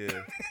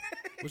 yeah,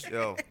 Which-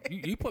 yo.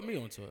 you put me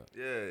onto it.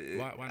 Yeah,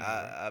 Why not,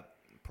 I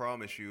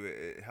promise you,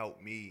 it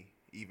helped me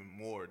even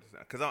more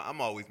because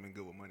I'm always been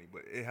good with money,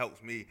 but it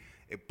helps me.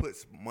 It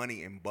puts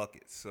money in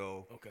buckets.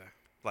 So, Okay.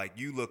 like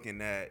you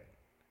looking at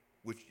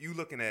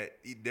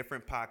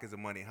different pockets of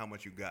money, how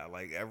much you got.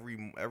 Like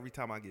every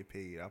time I get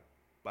paid, I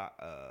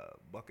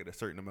bucket a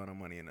certain amount of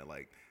money in it.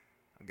 Like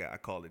I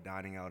call it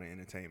dining out and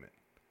entertainment.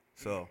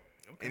 So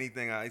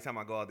anytime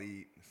I go out to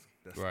eat,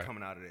 that's Right.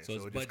 coming out of that. So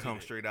So it's it just comes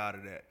budgeted. straight out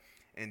of that.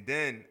 And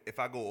then if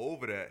I go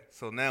over that,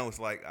 so now it's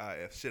like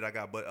if shit I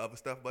got other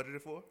stuff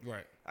budgeted for,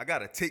 Right. I got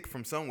to take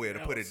from somewhere to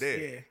put it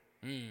there.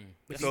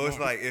 Yeah. So it's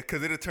like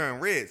because it'll turn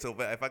red. So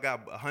if I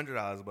got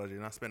 $100 budget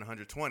and I spend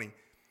 $120,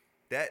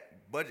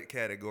 that budget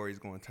category is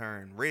going to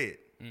turn red.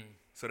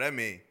 So that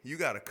means you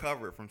got to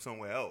cover it from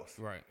somewhere else.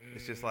 Right.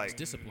 It's just like It's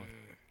discipline.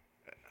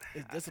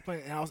 It's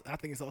discipline, and I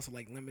think it's also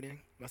like limiting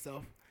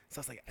myself. So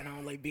it's like, and I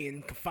don't like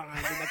being confined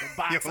in like a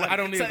box. Yeah, I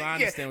don't either. I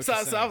understand what so,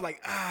 you're so saying. I was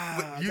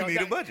like, you don't need a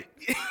got- budget.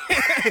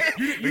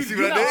 You see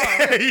what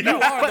I did? You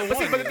are the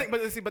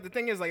one. But the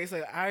thing is, like I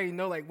said, I already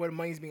know like where the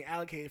money's being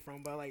allocated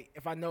from. But like,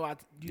 if I know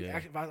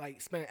if I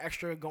like spend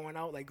extra going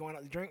out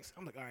to drinks,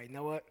 I'm like, all right, you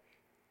know what?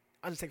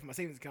 I'll just take from my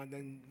savings account.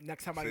 Then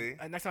next time See?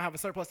 I have a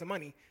surplus of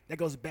money, that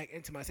goes back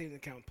into my savings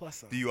account plus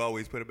some. Do you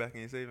always put it back in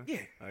your savings? Yeah.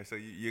 All right, so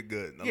you're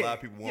good. A Yeah, lot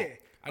of people won't. yeah.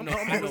 I know.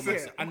 I'm I know, yeah,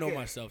 myself, I know yeah.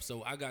 myself.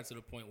 So I got to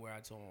the point where I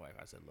told my wife,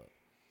 I said, "Look,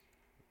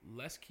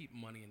 let's keep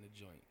money in the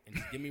joint and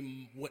just give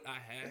me what I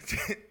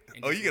have."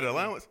 and Oh, just you get an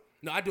let me- allowance?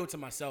 No, I do it to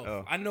myself.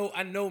 Oh. I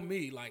know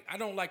me. Like I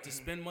don't like to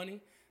spend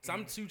money, so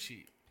I'm too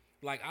cheap.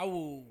 Like I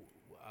will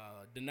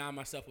deny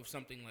myself of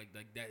something like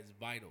that is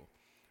vital.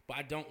 but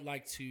I don't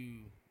like to.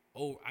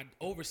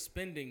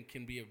 Overspending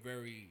can be a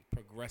very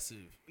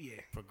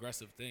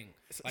progressive thing.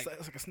 It's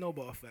like a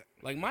snowball effect.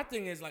 Like my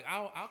thing is like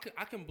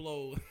I can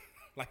blow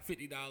like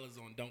 $50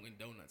 on Dunkin'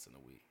 Donuts in a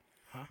week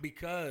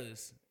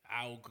because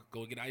I'll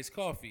go get iced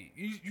coffee.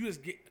 You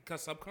just get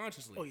cause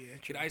subconsciously. Oh, yeah,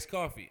 true. Get iced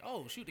coffee.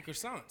 Oh shoot, the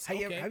croissants.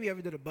 Have you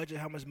ever did a budget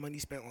how much money you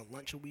spent on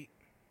lunch a week?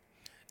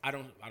 I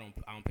don't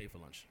pay for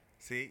lunch.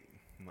 See,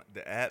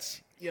 the app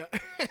Yeah.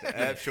 the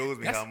app shows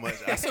me how much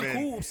I that's a spend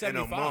cool in a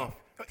 75. month.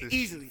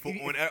 Easily.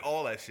 On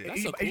all that shit.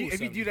 That's a cool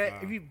if you do that,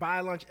 75. if you buy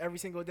lunch every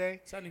single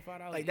day, $75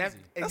 like that, easy.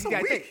 and That's you a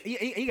gotta week.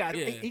 think. You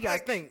gotta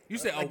Like, think. you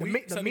said a like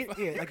week, the 75?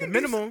 like the can do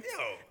minimum some-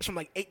 yo. is from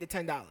like $8 to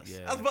 $10.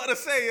 Yeah. I was about to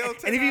say, yo,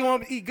 And if you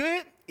want to eat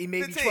good, it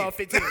may be 15. 12,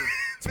 15.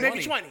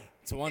 Maybe 20.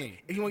 20.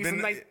 If you want to get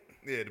some nice.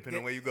 depending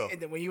on where you go. And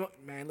then when you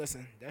man,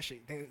 listen, that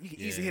shit, then you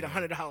can easily hit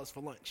 $100 for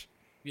lunch.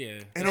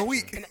 Yeah. In a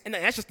week. And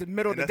that's just the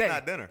middle of And the day.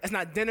 that's not dinner. That's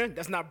not dinner.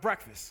 That's not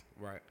breakfast.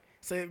 Right.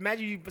 So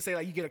imagine you say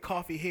like you get a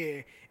coffee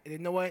here, and then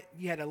you know what?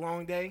 You had a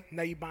long day.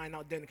 Now you buying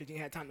out dinner because you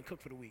ain't had time to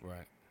cook for the week.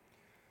 Right.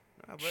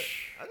 Nah, but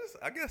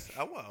I guess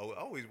I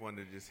always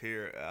wanted to just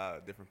hear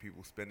different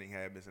people's spending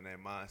habits and their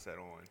mindset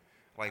on,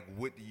 like,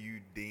 what do you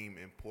deem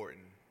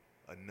important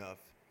enough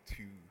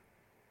to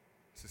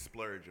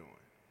splurge on?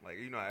 Like,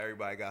 you know,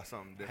 everybody got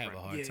something I different. have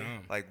a hard Yeah.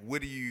 time. Like,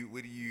 what do you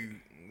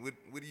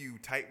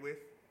tight with,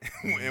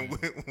 and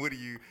what do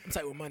you? I'm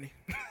tight with money.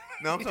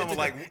 No, I'm talking about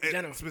like In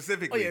general.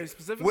 specifically. Oh, yeah,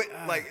 specific- What,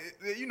 ah. like,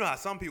 you know how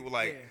some people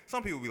Yeah.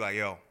 some people be like,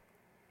 yo,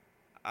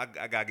 I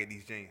gotta get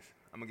these jeans.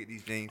 I'm gonna get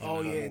these jeans.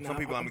 Oh, yeah, Some nah,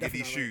 people I'm gonna get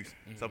these definitely shoes.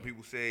 Some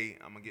people say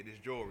I'm gonna get this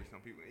jewelry.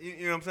 Some people, you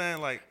know what I'm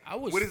saying? Like, I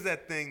was- what is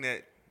that thing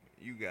that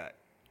you got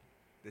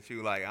that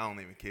you like? I don't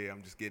even care.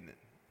 I'm just getting it.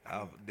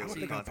 I'll deal I don't with the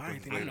think I buy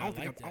consequences anything. later. I don't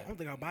think like that. I don't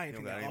think I buy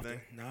anything got that often.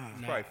 anything? Nah.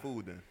 It's probably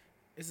food then.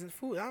 It's in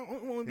food. I don't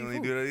want to You be don't food.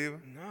 even do that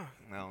either.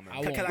 Nah. I don't know. I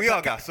won't. We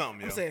all got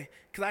something, yo. I'm saying,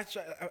 cause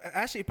I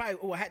actually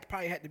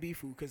probably had to be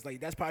food, cause like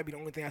that's probably the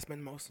only thing I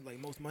spend most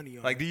money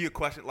on. Like, do you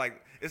question?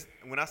 Like, it's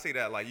when I say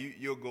that, like,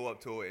 you'll go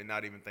up to it and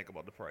not even think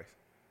about the price.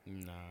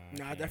 Nah. nah,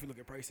 I can't. definitely look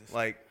at prices.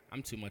 Like,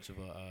 I'm too much of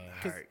a.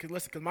 Cause, alright. cause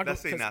listen, cause my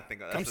let's say cause, not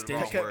think. I'm That's the still-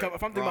 wrong cause, word. cause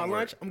if I'm thinking Wrong about word.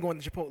 lunch, I'm going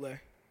to Chipotle.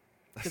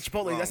 Cause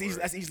Chipotle, wrong that's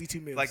word. easily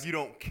 2 meals. Like, you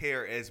don't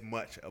care as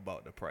much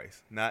about the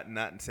price. Not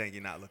saying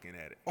you're not looking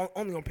at it.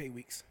 Only on pay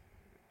weeks.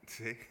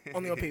 See?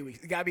 Only on pay weeks.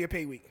 It gotta be a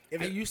pay week.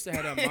 If I it, used to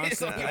have that mindset.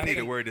 but I need to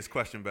think- word this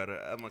question better.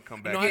 I'm gonna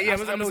come back. No, to I it. yeah,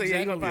 know I'm gonna say, exactly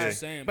you're gonna what buy you're it.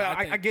 saying, but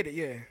but I get it.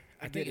 Yeah,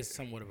 I think it's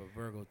somewhat of a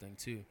Virgo thing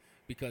too,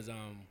 because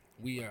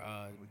we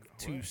are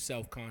too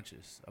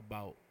self-conscious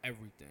about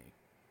everything.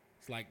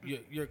 It's like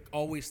you're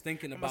always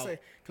thinking I'm gonna about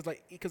say,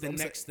 cause the I'm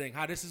next thing,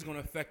 how this is going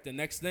to affect the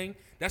next thing.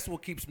 That's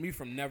what keeps me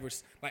from never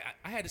like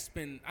I had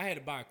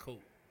to buy a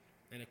coat,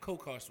 and a coat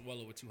cost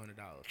well over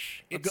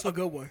 $200. a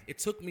good one. It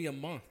took me a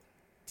month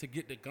to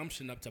get the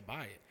gumption up to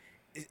buy it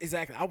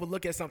Exactly. I would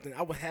look at something.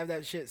 I would have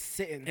that shit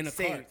sitting in a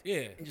saved, cart.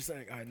 Yeah, and just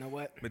like, all right, know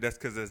what? But that's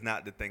because that's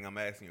not the thing I'm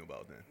asking you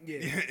about then. Yeah.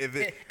 If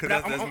Yeah, it, because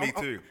but that's me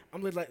too.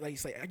 I'm like you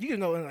say, you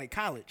know, in like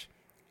college,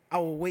 I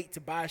will wait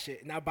to buy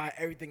shit, and I buy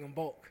everything in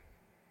bulk.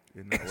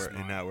 You're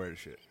not worth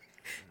shit.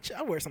 Shit,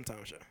 I wear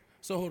sometimes, sure.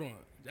 So hold on.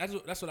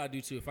 That's what I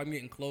do too. If I'm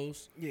getting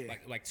clothes, Yeah.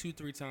 like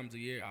 2-3 times a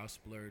year, I'll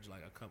splurge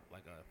like a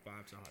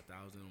 5 to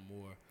 1,000 or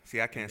more. See,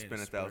 I can't And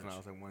spend then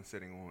 $1,000 in one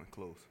sitting on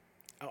clothes.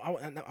 I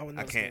would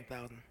never can't.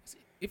 spend 1,000.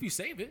 If you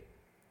save it,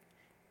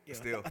 Yeah,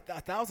 Still.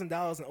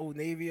 $1,000 in Old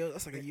Navy,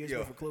 that's like a year's Yo.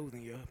 worth of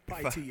clothing, yeah.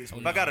 Probably 2 years. Oh,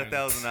 If no, I got I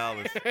know.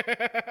 $1,000,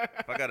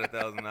 if I got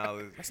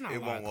 $1,000, That's not it a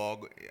won't lot.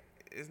 all.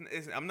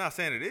 I'm not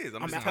saying it is.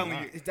 I'm just not- telling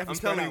I'm you. it's definitely I'm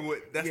telling spread you out.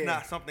 what. That's Yeah.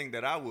 not something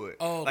that I would.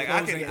 Oh, like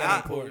clothes I can. and I,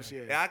 imports,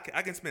 yeah.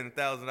 I can spend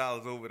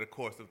 $1,000 over the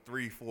course of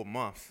 3-4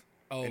 months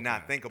Oh, and not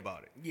okay. think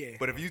about it. Yeah.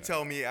 But if you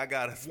tell me I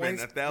gotta spend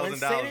One $1,000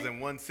 sitting? in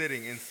one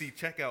sitting and see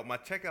checkout, my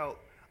checkout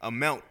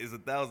amount is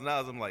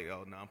 $1,000. I'm like,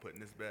 oh no, I'm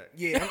putting this back.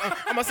 Yeah,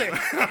 I'm gonna say,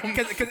 cause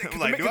I'm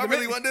like, do I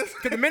really want this?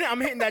 Because the minute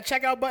I'm hitting that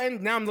checkout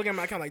button, now I'm looking at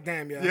my account like,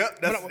 damn, yeah. Yep,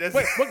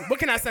 that's- What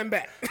can I send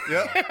back?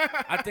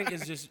 Yep. I think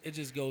it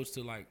just goes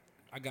to like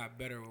I got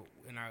better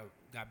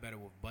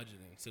with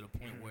budgeting to the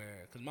point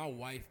where because my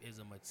wife is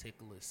a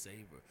meticulous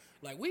saver.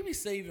 Like we be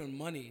saving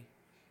money,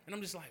 and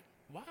I'm just like,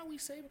 why are we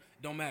saving?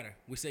 Don't matter,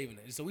 we're saving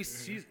it. So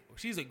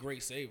she's a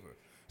great saver.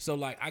 So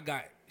like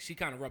she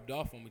kind of rubbed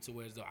off on me to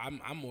where as though I'm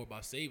more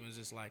about savings.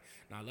 Just like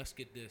now let's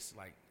get this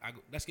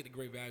let's get the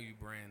Great Value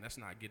brand. Let's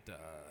not get the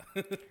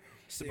the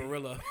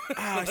Barilla.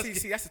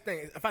 See, that's the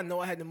thing. If I know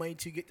I had the money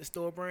to get the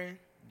store brand,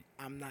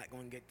 I'm not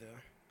gonna get the.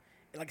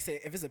 Like I said,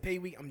 if it's a pay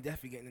week, I'm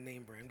definitely getting the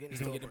name brand. I'm getting the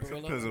You store gonna get the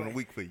brand. Barilla? Depends on the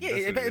week for you.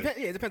 Yeah, That's what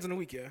it is. it depends on the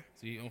week, yeah.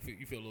 So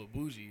you feel a little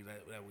bougie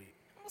that week.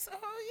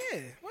 Oh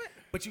yeah, what?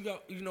 But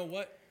you know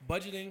what?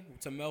 Budgeting,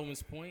 to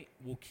Melvin's point,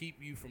 will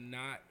keep you from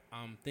not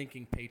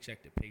thinking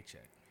paycheck to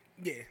paycheck.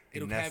 Yeah,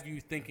 It'll that's- have you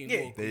thinking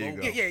Yeah. more There you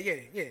global.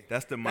 go. yeah.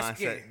 That's the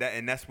mindset.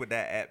 yeah. That's what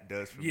that app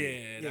does for Yeah,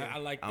 me. Yeah. I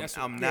like that's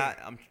I'm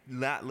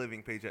not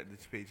living paycheck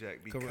to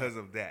paycheck because Correct.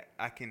 of that.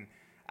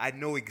 I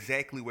know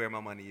exactly where my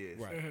money is.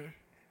 right.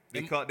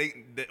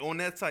 They on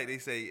that site they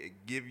say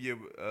give your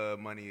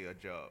money a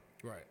job.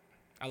 Right.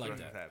 I like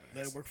That's that. what's happening.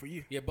 Let it work for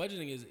you. Yeah,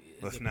 budgeting is.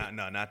 Let's a-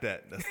 not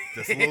that.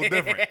 That's a little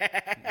different.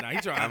 Nah, he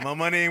trying. My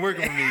money ain't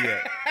working for me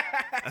yet.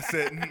 I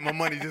said my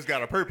money just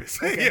got a purpose.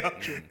 Yeah.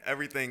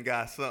 Everything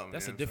got something.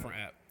 That's you a know what I'm different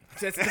app.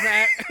 That's the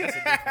fact. That's a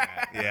different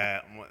app. saying?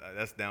 Yeah,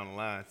 that's down the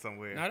line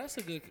somewhere. Now that's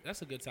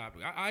a good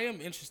topic. I am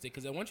interested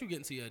because once you get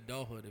into your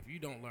adulthood, if you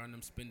don't learn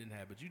them spending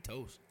habits, you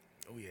toast.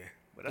 Oh yeah,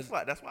 But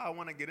that's why I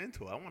want to get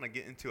into it. I want to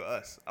get into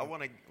us. I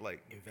want to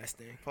like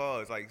investing.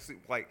 pause, like see,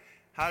 like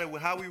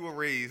how we were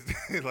raised,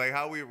 like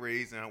how we were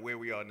raised and where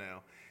we are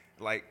now.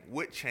 Like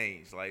what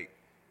changed? Like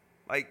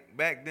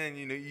back then,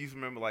 you know, you used to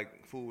remember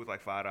like food was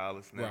like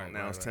 $5.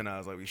 Now it's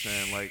 $10. Like we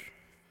saying, like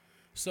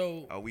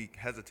So are we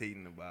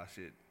hesitating to buy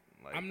shit?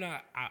 Like I'm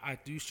not. I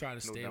do try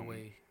to stay dumb-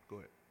 away. Go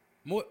ahead.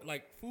 More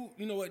like food.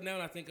 You know what? Now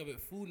that I think of it,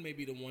 food may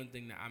be the one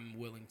thing that I'm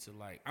willing to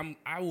like.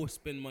 I will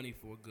spend money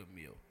for a good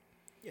meal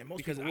Yeah, most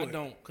because people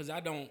would. I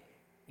don't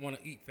want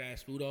to eat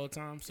fast food all the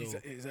time. So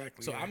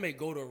Exactly. So yeah. I may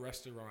go to a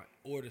restaurant,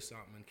 order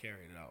something, and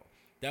carry it out.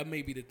 That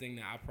may be the thing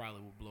that I probably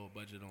will blow a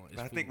budget on. Is But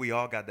I food. think we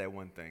all got that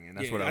one thing, and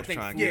that's Yeah, what I was think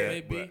trying food to may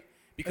get be, at.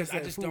 because I I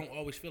said just food- don't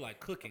always feel like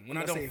cooking. When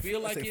I I'm don't saying- feel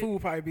I like say it, food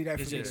would probably be that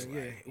for it's me. just Then.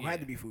 Yeah, like, it had yeah.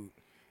 to be food.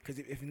 Because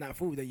if it's not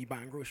food, then you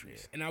buying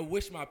groceries. and I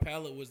wish my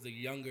palate was the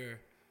younger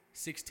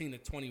 16 to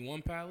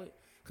 21 palate,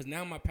 because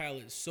now my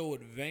palate is so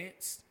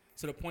advanced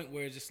to the point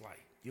where it's just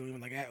like, You don't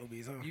even like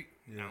Applebee's, huh?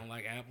 I don't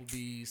like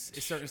Applebee's.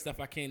 It's certain stuff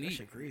I can't That eat.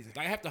 shit crazy.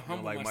 Like, I have to You don't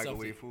humble like myself.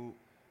 microwave food?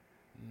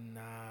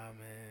 Nah,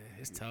 man,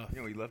 it's tough.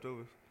 You don't eat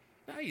leftovers?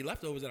 Nah, I eat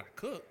leftovers that I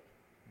cook.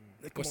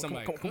 Come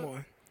somebody come cook.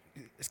 on.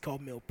 It's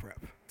called meal prep.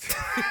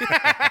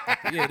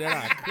 Yeah,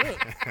 that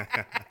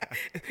I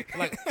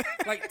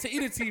cook. like to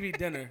eat a TV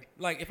dinner.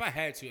 Like if I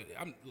had to,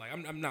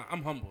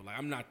 I'm humble. Like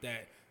I'm not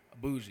that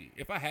bougie.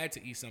 If I had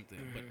to eat something,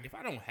 but if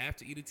I don't have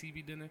to eat a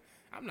TV dinner,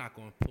 I'm not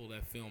gonna pull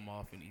that film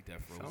off and eat that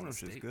Some of frozen them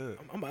shit's steak. good.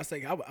 I'm about to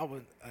say I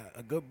would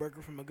a good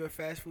burger from a good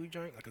fast food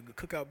joint, like a good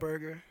cookout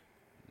burger.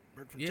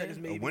 Burger from Yeah. Checkers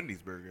A maybe.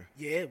 Wendy's burger.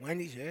 Yeah,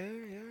 Wendy's. Yeah.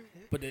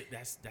 But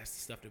that's the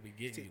stuff that we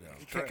get you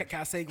though. Can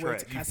I segue?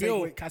 Trash. Can I You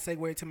feel-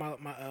 segue to my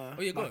Oh,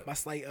 yeah, go ahead. my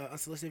slight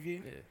unsolicited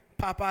view? Yeah.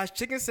 Popeye's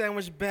chicken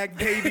sandwich back,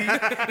 baby.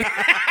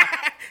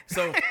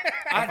 So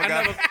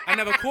I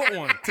never caught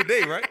one.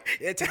 Today, right?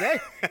 Yeah, today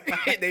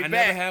they I back.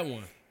 never had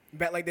one.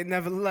 Back like they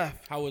never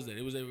left. How was it?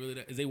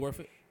 Is they worth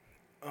it?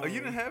 Oh,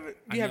 you didn't have it?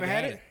 I You haven't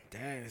never had had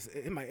it?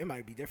 Damn, it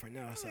might be different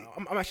now. So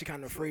I'm actually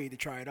kind of afraid to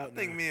try it out. I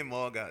think now. me and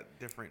Maul got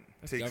different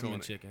That's takes on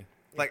government it. chicken.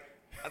 Like,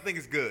 I think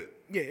it's good.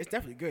 Yeah, it's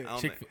definitely good. I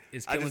don't Chick- think,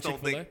 is I killing just don't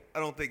Chick-fil-A? think. I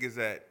don't think it's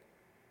that.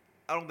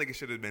 I don't think it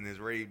should have been as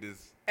raved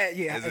as.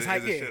 Yeah, as it's it,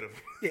 hype. as it Yeah. should have.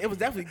 Yeah, it was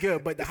definitely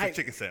good, but the It's a hype.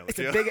 chicken sandwich, It's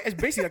yeah. a big. It's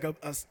basically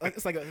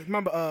like a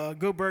remember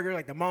good burger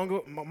like the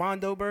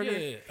Mondo burger.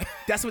 Yeah.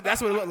 That's what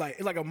it looked like.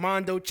 It's like a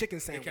Mondo chicken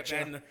sandwich. kept yeah.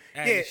 adding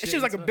Yeah, shit it's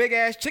just like a into it. big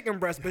ass chicken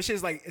breast, but it's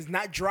just like it's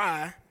not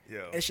dry.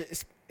 Yo.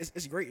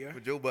 It's great, yeah.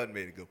 But Joe Budden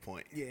made a good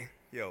point. Yeah.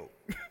 Yo,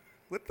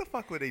 what the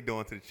fuck were they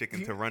doing to the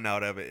chicken to run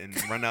out of it and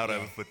run out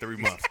of it for 3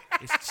 months?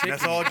 It's chicken.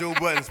 That's all Joe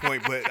Budden's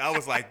point. But I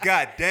was like,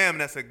 God damn,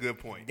 that's a good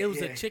point. It was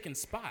Yeah. a chicken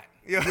spot.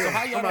 Yeah. So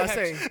how y'all I'm about not to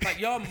have say. like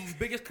y'all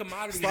biggest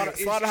commodity? here is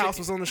Slaughterhouse chicken.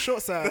 was on the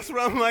short side. That's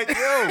what I'm like,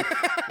 yo,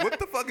 what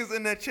the fuck is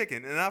in that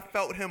chicken? And I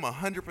felt him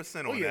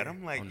 100% on yeah. that.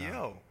 I'm like, Oh, nah.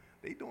 yo,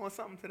 they doing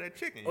something to that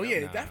chicken. Oh yo.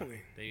 yeah, Nah,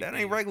 definitely. That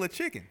ain't regular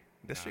chicken.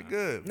 That shit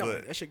good. No,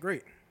 but that shit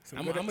great. I'm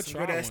Some gonna good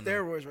try ass one, though.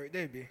 steroids right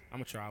there, B. I'm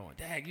gonna try one.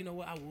 Dad, you know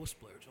what? I will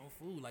splurge on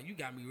food. Like you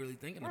got me really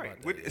thinking right.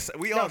 about that. yo.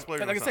 We No, all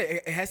splurge like on I something.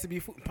 said, it has to be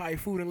probably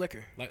food and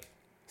liquor. Like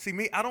See,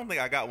 me, I don't think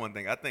I got one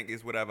thing. I think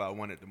it's whatever I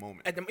want at the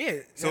moment. So it that's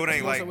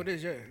ain't more like, so what it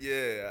is, yeah.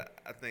 yeah,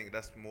 I think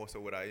that's more so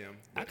what I am.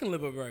 I can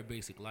live a very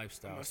basic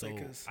lifestyle. gonna So say,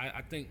 'cause-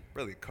 I think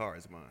Really, car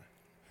is mine.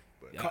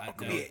 But Yeah,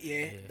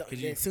 Yeah. 'cause Then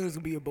you- soon as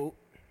gonna be a boat.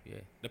 yeah,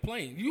 the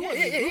plane. You Yeah,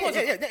 wasn't, we yeah.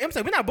 wasn't, I'm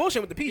saying we're not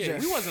bullshitting with the PJ. yeah,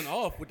 we wasn't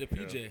off with the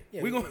PJ.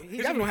 Yeah, we gonna he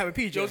definitely gonna have a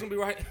PJ. Joe's gonna be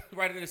right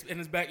in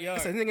his backyard.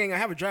 I said, nigga ain't gonna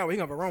have a driveway. He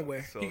gonna have a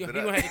runway. so He did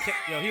gonna I-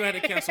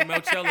 have to cancel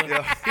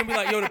Melchella. He'll be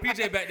like, yo, the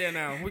PJ back there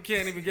now. We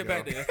can't even get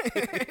back there.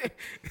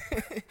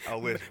 I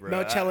wish, bro.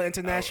 Melchella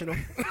International.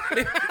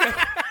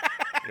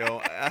 Yo,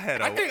 I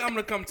had a. I think I'm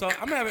gonna come talk.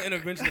 I'm gonna have an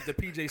intervention if the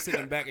PJ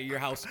sitting back at your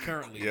house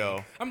currently.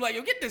 Yo. I'm like,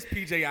 yo, get this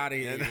PJ out of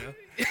here.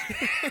 yo.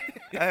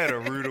 I had a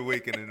rude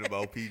awakening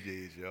about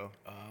PJs, yo.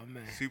 Oh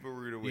man. Super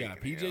rude You awakening. got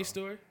a PJ yo.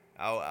 story?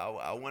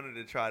 I wanted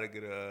to try to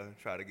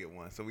get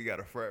one. So we got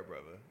a frat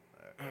brother.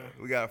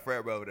 We got a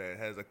frat brother that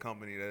has a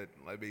company that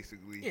like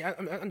basically Yeah,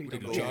 I knew They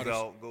that. do goes charters.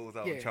 out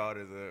Yeah. and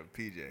charters a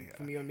PJ.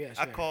 From UMS,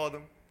 I yeah. called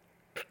him.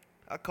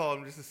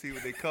 just to see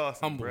what they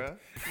cost him, Humbled.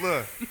 bruh.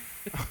 Look,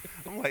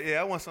 I'm like,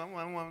 yeah, I want some.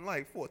 I want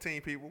like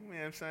 14 people. You know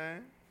what I'm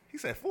saying? He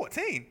said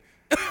 14.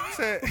 He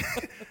said,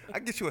 I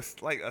get you a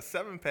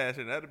 7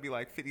 passion. That'd be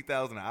like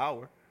 50,000 an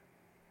hour.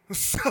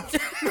 So,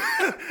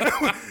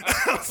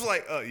 I was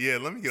like, yeah,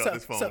 let me get off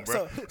this phone,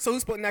 bro. So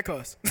who's putting that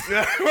cost?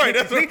 Yeah, right.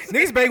 That's what,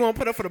 Niggas better gonna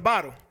put up for the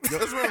bottle.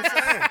 that's what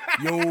I'm saying.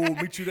 Yo,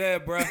 meet you there,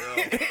 bro.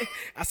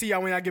 I see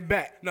y'all when I get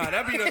back. Nah,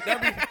 that'd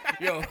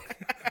be yo.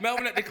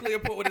 Melvin at the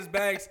Clearport with his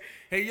bags.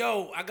 Hey,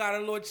 yo, I got it a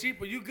little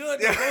cheaper. You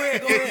good? No,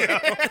 go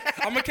ahead.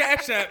 I'm a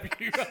Cash App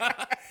you.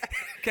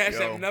 Cash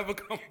Yo, App never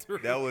come through.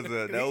 That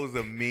was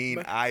a mean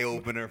eye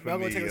opener for I'm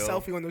me, gonna take yo. a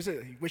selfie on those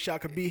shit. Wish y'all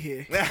could be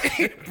here.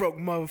 Broke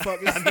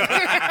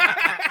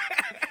motherfuckers.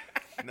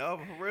 No,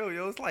 for real,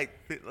 yo. It's like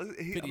I think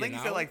he an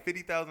said hour? like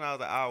 $50,000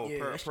 an hour Yeah,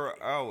 that's- per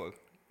hour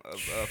of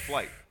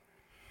flight.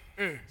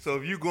 So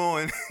if you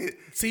going,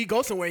 So you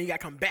go somewhere and you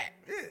gotta come back.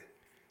 yeah.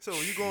 So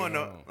you going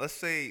to let's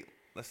say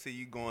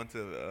you going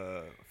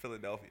to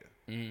Philadelphia.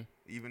 Mm-hmm.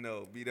 Even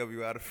though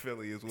BW out of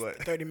Philly is what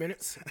 30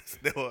 minutes.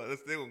 still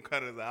gonna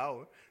cut us an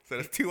hour. So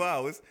that's 2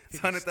 hours. It's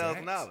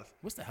 $100,000.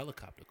 What's the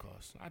helicopter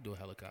cost? I do a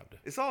helicopter.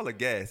 It's all the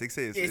gas. They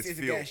say it's It's the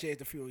fuel. gas shit,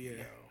 the fuel, yeah.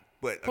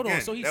 But Hold on,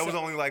 again, so he that was said-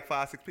 only like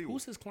 5-6 people.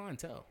 Who's his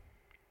clientele?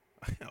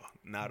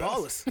 Not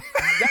us.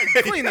 Ballers.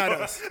 Definitely not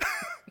us.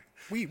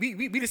 We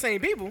the same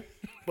people,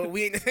 but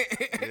we ain't the same.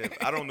 Yeah,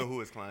 I don't know who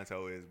his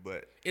clientele is,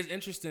 but It's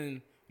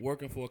interesting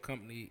working for a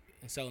company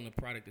and selling a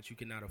product that you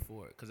cannot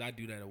afford. Because I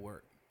do that at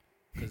work.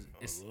 Because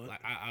it's like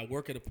I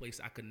work at a place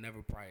I could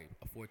never probably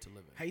afford to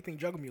live in. How you think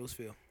drug mules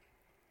feel?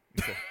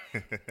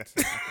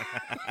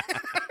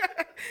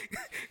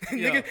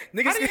 Yo,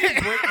 niggas how do you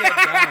break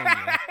that down,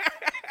 man?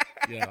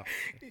 Yeah.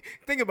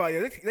 think about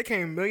it. They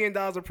came $1 million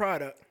of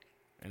product,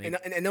 And,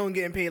 and no one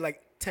getting paid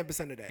like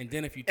 10% of that. and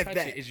then if you if touch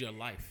that. it, it's your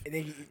life. And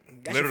then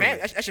that's Literally. your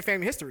family. That's your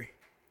family history.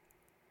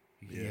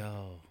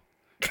 Yo.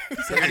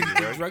 crazy, How do you think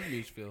right? drug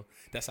mules feel?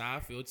 That's how I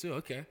feel too.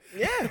 Okay.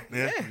 Yeah,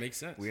 Yeah. yeah. Makes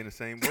sense. we in the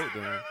same boat,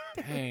 then.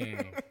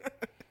 Dang.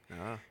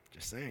 Nah.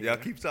 Just saying. Y'all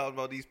keep talking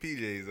about these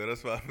PJs, so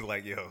that's why I was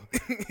like, yo,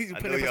 He's I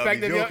putting know in y'all be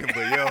perspective, yo. joking,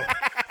 but yo,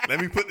 let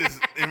me put this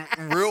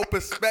in real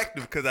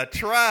perspective because I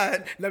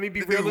tried. Let me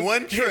be to real. do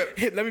one trip.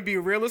 Let me be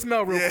real as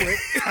Mel real Yeah, quick.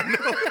 I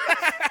know.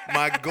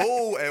 My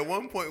goal at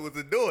one point was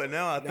to do it.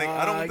 Now I think I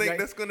Nah, don't think like-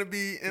 that's gonna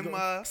be in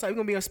my. So we're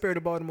gonna be on Spirit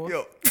of Baltimore.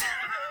 Yo,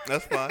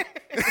 that's fine.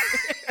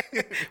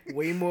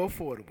 Way more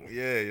affordable.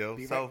 Yeah, yo,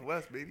 Be right-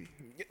 Southwest, baby.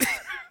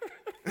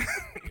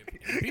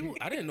 People,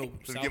 I didn't know.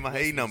 Let's get my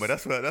Southwest A number.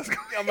 was- That's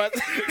I'm about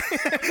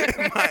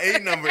to- my A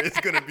number is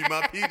gonna be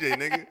my PJ,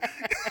 nigga.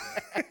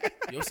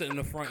 Yo, sitting in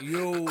the front.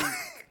 Yo,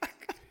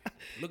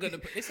 look at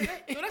the.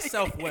 Yo, that's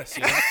Southwest,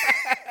 yo.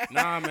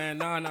 Nah, man.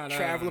 Nah.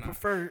 Traveler nah.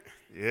 preferred.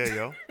 Yeah,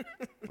 yo.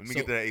 Let me So-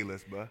 get to that A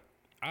list, bro.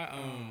 I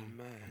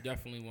man.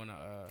 definitely want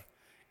to.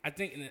 I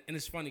think, and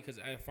it's funny because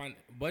I find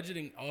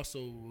budgeting also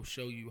will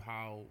show you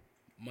how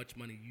much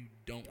money you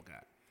don't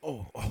got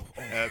Oh.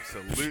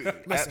 Absolutely,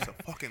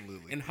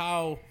 absolutely. and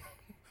how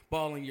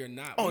balling you're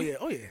not. Oh When you- yeah.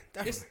 Oh yeah.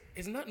 Definitely.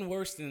 It's nothing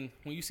worse than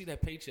when you see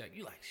that paycheck.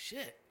 You like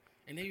shit,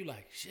 and then you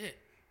like shit,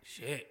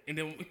 and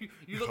then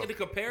you look at the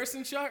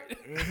comparison chart,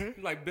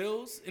 like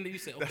bills, and then you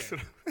say, okay,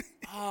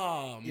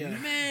 oh Yeah.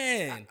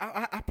 man,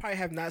 I probably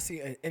have not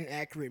seen an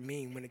inaccurate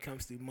meme when it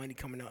comes to money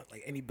coming out,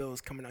 like any bills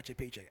coming out your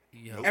paycheck.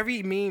 Yo.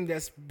 Every meme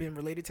that's been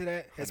related to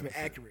that has been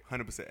accurate. 100%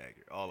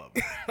 accurate, all of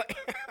it.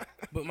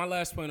 But my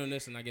last point on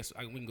this, and I guess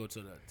we can go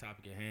to the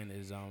topic at hand,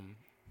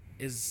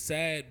 is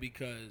sad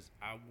because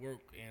I work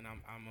and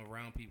I'm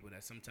around people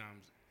that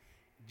sometimes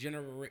you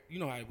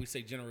know how we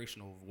say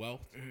generational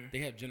wealth, they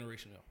have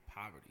generational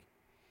poverty,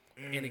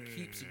 and it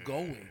keeps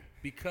going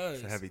because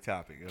It's a heavy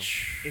topic, yo.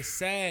 it's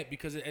sad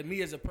because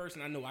me as a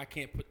person, I know I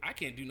can't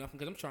do nothing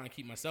because I'm trying to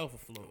keep myself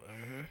afloat.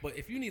 But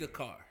if you need a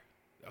car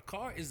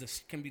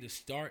can be the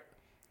start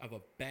of a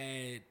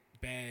bad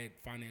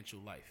financial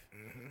life.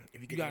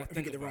 If you gotta get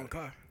think the about wrong it.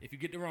 car. If you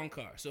get the wrong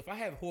car. So if I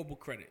have horrible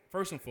credit,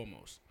 first and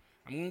foremost,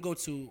 I'm going to go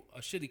to a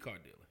shitty car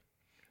dealer.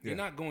 You're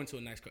Yeah. not going to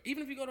a nice car.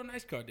 Even if you go to a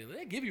nice car dealer,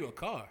 they give you a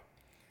car.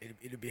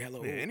 It'll be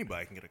hello. Yeah,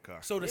 anybody can get a car.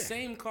 So the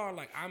same car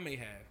like I may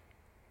have,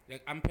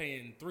 that I'm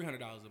paying $300 a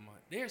month.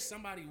 There's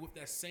somebody with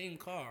that same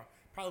car,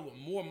 probably with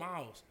more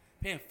miles,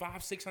 paying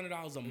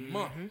 $500-$600 a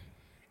month.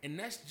 And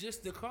that's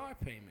just the car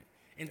payment.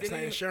 And That's they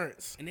not didn't even-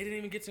 insurance. And they didn't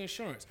even get to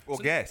insurance. Or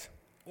So- gas.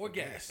 Or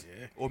gas.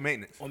 Yeah. Or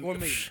maintenance. Or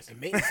maintenance. And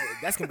maintenance,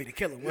 that's gonna be the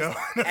killer.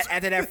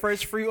 After that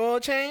first free oil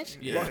change,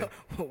 Yeah.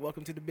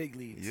 welcome to the big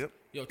leagues. Yep.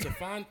 Yo, to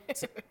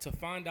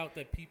find out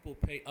that people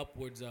pay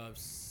upwards of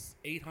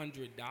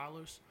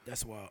 $800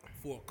 That's wild.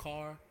 for a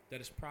car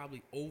that is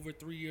probably over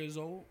 3 years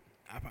old,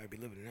 I'll probably be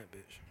living in that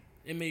bitch.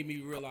 it made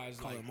me realize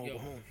Call like, it mobile yo,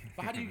 home.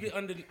 but how do you get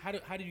under? How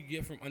do you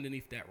get from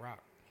underneath that rock?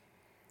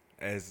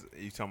 As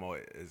you talking about,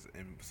 as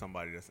in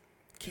somebody that's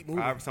Keep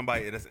moving.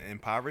 somebody that's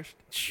impoverished.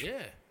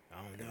 Yeah, I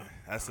don't know.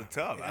 That's a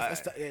tough.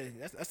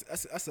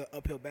 That's an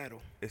uphill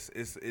battle. It's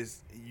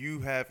you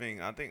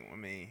having. I think. I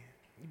mean,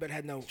 You better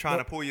have no trying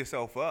to pull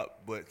yourself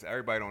up, but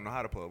everybody don't know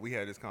how to pull up. We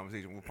had this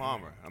conversation with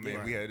Palmer. I mean,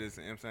 Right. we had this.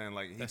 You know what I'm saying,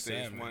 like he That's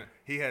says sad, one. man.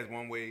 He has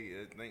one way.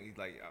 I think he's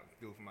like, I'll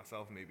do it for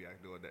myself. Maybe I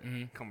can do it that.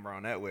 Mm-hmm. Come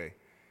around that way.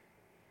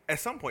 At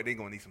some point, they're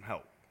gonna need some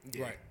help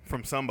right.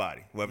 from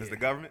somebody, whether it's the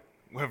Yeah. government,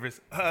 whether it's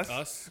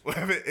us,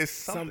 whether it's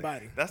something.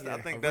 Somebody. That's Yeah.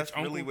 I think A that's rich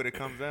really uncle. what it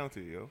comes down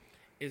to, yo.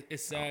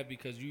 It's sad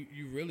because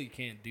you really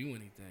can't do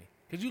anything.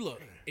 Cause you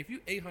look, if you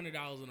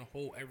 $800 in a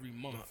hole every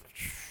month,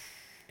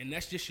 and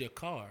that's just your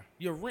car,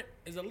 your rent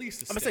is at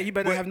least. I'm gonna say you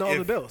better But have no if-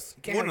 other bills.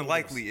 You can't More have than no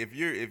likely, if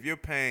you're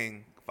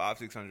paying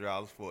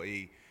 $500-$600 for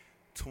a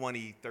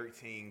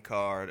 2013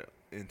 card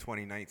in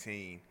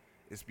 2019,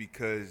 it's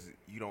because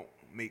you don't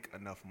make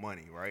enough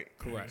money, right?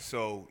 Correct.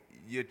 So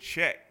your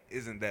check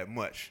isn't that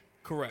much.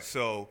 Correct.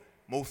 So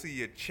most of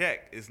your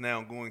check is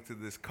now going to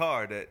this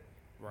car that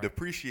Right.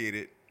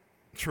 depreciated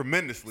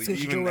tremendously Since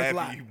you even drove it a after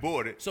lot. you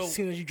bought it. So As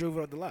soon as you drove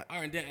it off the lot. all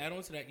right, and then add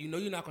on to that, you know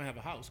you're not gonna have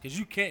a house because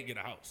you can't get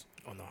a house.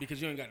 Oh, no.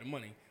 Because you ain't got the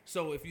money.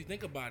 So if you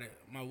think about it,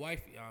 my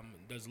wife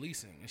does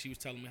leasing, and she was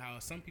telling me how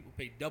some people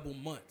pay double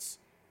months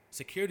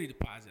security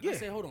deposit. I Yeah.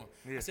 said, hold on.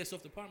 Yeah. I said, so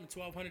if the apartment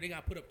 $1,200, they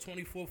got to put up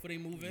 $24 for they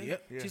move in.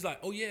 Yep. Yeah. She's like,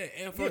 oh yeah,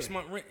 and first Yeah.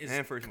 month rent is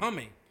And first month.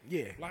 coming.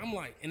 Yeah. Like I'm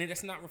like, and then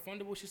that's not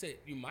refundable. She said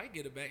you might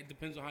get it back. It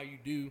depends on how you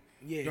do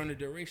Yeah. during the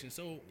duration.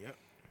 So Yep.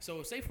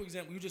 So say for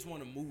example, you just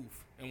want to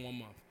move in 1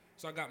 month.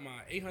 So I got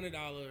my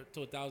 $800 to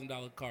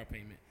 $1,000 car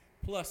payment.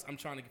 Plus I'm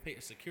trying to pay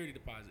a security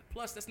deposit.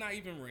 Plus that's not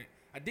even rent.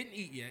 I didn't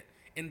eat yet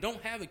and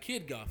don't have a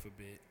kid, God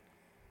forbid.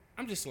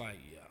 I'm just like,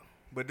 yeah.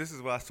 But this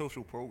is why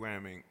social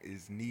programming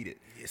is needed.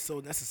 It's so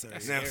necessary.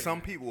 That's Now, scary.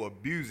 some people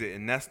abuse it,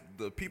 and that's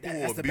the people who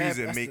That's the abuse bad-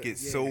 it that's make the-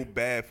 it yeah. so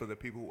bad for the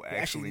people who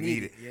actually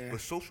need it. yeah.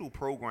 But social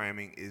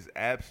programming is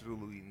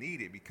absolutely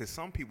needed because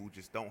some people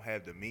just don't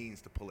have the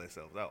means to pull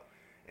themselves out.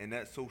 And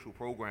that social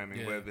programming,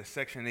 Yeah. whether it's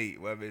Section 8,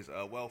 whether it's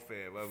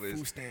welfare, whether it's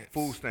Food stamps.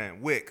 food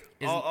stamp, WIC,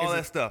 Is- all is that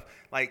it- stuff.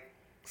 Like,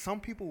 some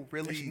people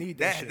really Actually need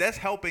that shit. that's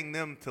helping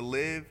them to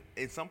live,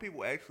 and some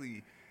people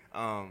actually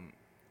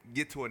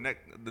get to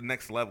the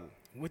next level.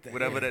 With that,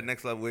 whatever yeah. that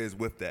next level is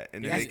with that,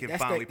 and then That's- they can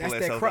that's finally their, pull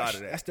that's their themselves crush. out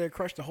of that. That's their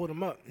crush to hold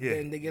them up. Yeah.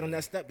 Then they get on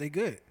that step, they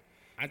good.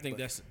 I think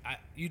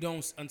you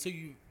don't until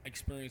you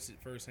experience it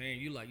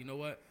firsthand. You like, you know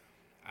what?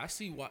 I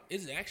see why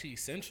it's actually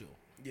essential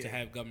to Yeah.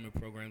 have government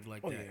programs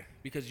like Oh, that yeah.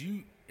 because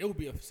it will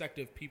be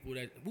effective people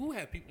that we will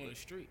have people on the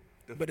street.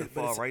 The But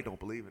far it's- right don't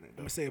believe in it. I'm Though.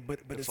 gonna say,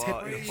 but The it's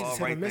far, hit, the it's far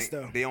hit or right miss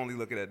think, though. they only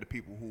look at the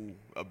people who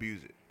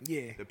abuse it.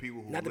 Yeah, The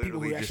people who not are the people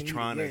who literally just actually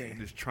trying need, to yeah.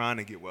 just trying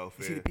to get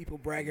welfare. You see the people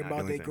bragging not about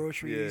doing their anything.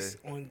 groceries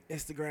on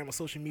Instagram or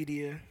social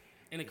media.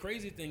 And the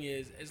crazy thing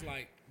is, it's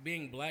like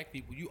being black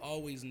people. You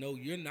always know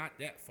you're not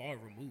that far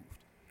removed.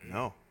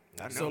 No,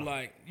 I know. So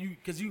like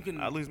because you can.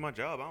 I lose my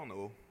job. I don't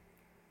know.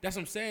 That's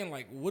what I'm saying.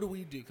 Like, what do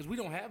we do? Because we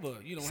don't have a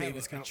Savings have a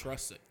account.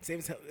 trust.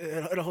 Savings,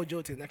 it'll hold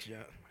you to the next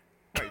job.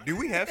 Right? Do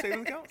we have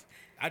savings accounts?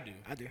 I do.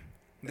 I do.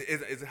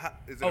 Is it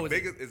Oh, a is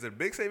big it- is it a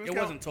big savings It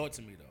account? wasn't taught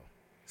to me though.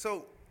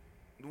 So,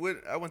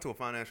 I went to a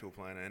financial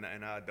planner,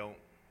 and I don't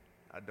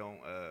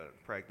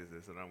practice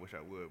this, and I wish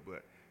I would,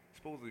 but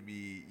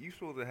you're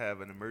supposed to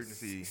have an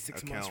emergency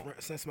 6 account.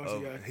 months. 6 months. of,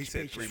 of your he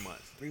said paycheck. 3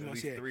 months. 3 At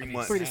months. least Yeah. 3 I mean,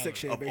 months 3 to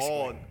 6 years, of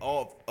basically.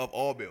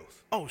 all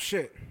bills. Oh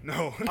shit.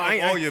 No, I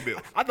of all your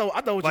bills. I thought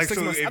it was Like, just 6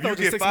 so months. if I thought you it was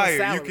just get 6 months fired, you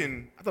salary.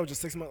 can- I thought it was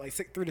just 6 months,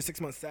 like 3 to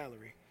 6 months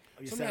salary.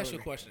 Of your So let me ask you a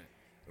salary. question.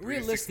 3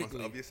 to 6 months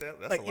Realistically, of your salary.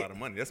 That's like, a lot of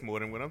money. That's more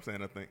than what I'm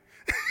saying. I think.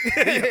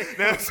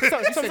 So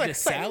it's said like- your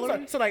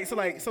salary?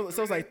 So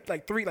it's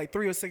like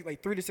three or six,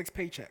 like 3 to 6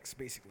 paychecks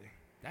basically.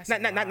 That's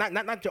Not a lot.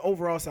 not your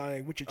overall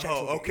salary. What your checks?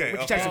 Oh, okay. What your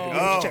okay. checks? Oh, What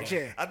your Oh, checks?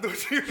 Yeah. I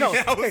thought you. No,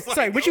 I was hey, sorry.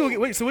 like, What you oh. get?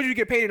 Wait, so what did you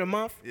get paid in a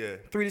month? Yeah.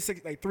 3 to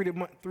 6, like 3 to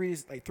month, 3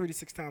 to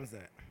 6 times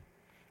that.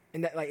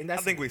 And I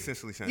that's think we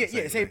essentially saying yeah, the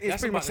same same. thing. It's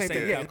That's pretty much about the same the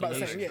thing. same Yeah, it's about the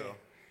same. calculation, Yeah. So-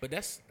 But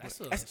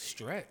that's a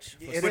stretch.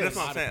 for It some But is. that's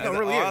what I'm lot of saying. No, it people.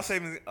 really Are is.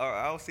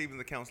 our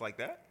savings accounts like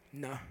that?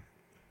 Nah.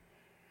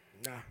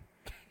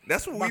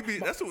 That's what we be.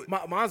 That's what.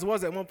 Mine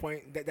was at one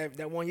point.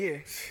 That 1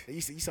 year. You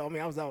saw me.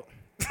 I was out.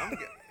 I'm,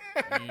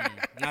 Not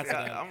to yeah,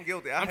 that. I'm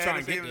guilty. I I'm had trying a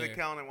to get savings there.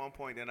 account at one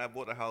point, then I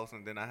bought a house,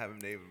 and then I haven't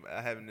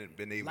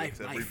been able Life,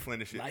 to life,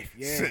 replenish it life,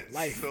 yeah, since.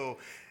 life. So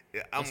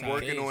yeah, That's I'm how it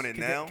working is. on it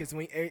now. Because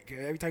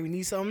every time we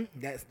need something,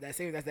 that's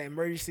that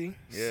emergency.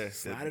 Yeah,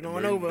 slide it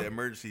on over. The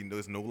emergency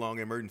is no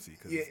longer emergency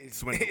because Yeah, it's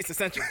swindle. it's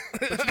essential.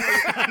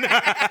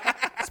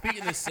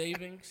 Speaking of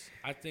savings,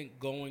 I think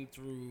going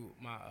through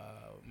my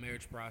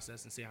marriage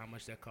process and seeing how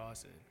much that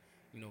costs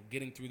and,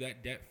 getting through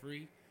that debt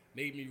free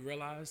made me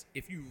realize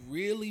if you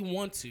really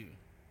want to,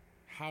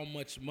 how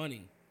much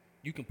money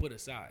you can put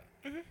aside.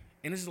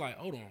 And it's like,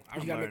 hold on.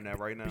 I'm learning that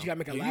right now. But you gotta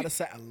make a Yeah, lot you- of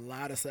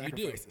You do.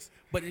 sacrifices.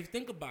 But if you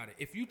think about it,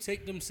 if you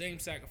take them same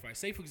sacrifice,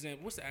 say for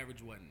example, what's the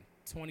average wedding?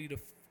 20 to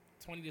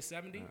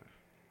 70?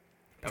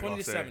 That's 20 what to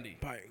I'm saying. 70.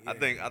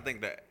 Probably, I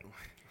think that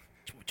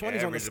 20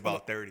 is on average the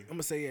about 30. I'm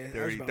gonna say yeah.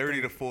 30,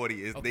 30 to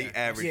 40 is Okay. the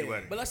average Yeah.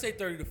 wedding. But let's say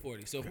 30 to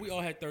 40. So if we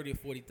all had 30 or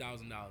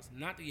 $40,000,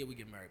 not the year we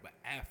get married, but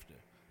after,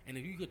 and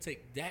if you could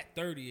take that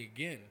 30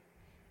 again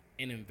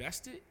and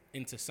invest it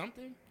into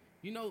something,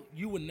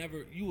 you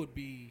would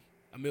be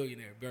a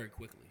millionaire very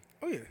quickly.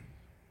 Oh yeah.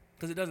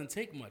 Because it doesn't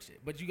take much.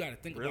 But you got to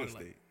think Real about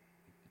estate. it.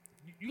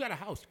 Like, you got a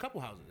house, a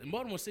couple houses. In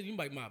Baltimore City, you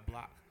might buy a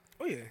block.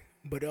 Oh yeah.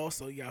 But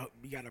also you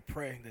gotta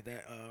pray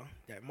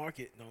that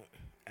market don't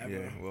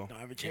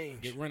ever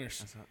change. Get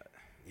renters.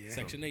 Yeah.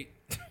 Section 8.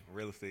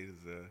 Real estate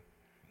is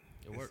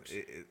It works.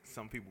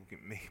 some people can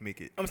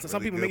make it. So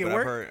some really people good, make it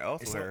but work? I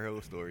also It's heard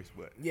horror stories,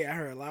 but Yeah, I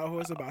heard a lot of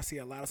horses, but I see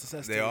a lot of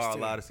success there stories are a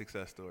too. lot of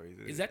success stories.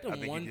 Is that the I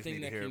think you one just thing need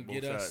to that hear can both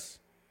get sides. us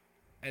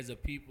as a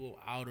people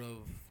out of,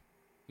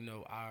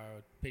 our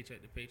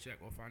paycheck to paycheck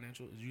or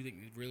financial? Do you think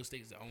real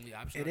estate is the only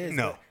option? It is.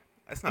 No.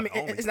 That's not I mean, the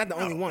only. it's not the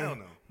only one, Hell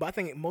no. but I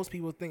think most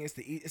people think it's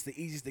the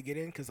easiest to get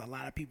in because a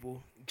lot of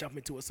people jump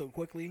into it so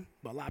quickly,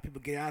 but a lot of people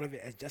get out of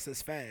it just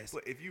as fast.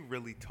 But if you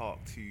really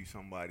talk to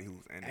somebody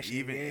who's in it, Actually,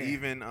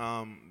 even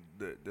yeah.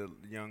 the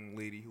young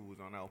lady who was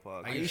on our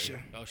podcast, Aisha.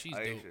 Oh, she's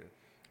Aisha. dope.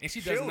 And she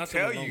does She'll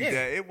nothing tell alone. you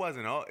that it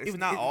wasn't all. It's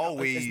not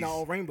always. It's not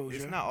all rainbows.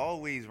 It's yeah. not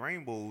always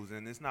rainbows,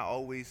 and it's not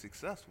always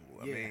successful.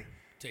 I Yeah. mean,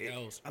 Take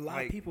L's. A lot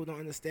like- of people don't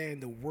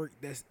understand the work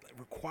that's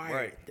required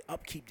Right. to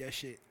upkeep that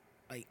shit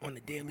like on a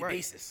daily Right.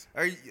 basis.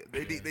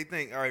 They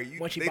think, all right,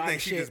 Once you they buy think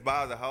the she shit- just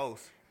buys a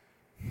house,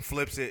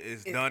 flips it,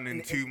 it's done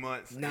in 2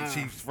 months, Nah, and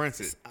she rents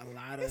it's it. a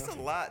lot It's a of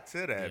lot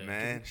to that, Yeah.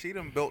 man. She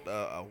done built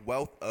a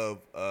wealth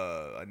of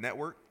a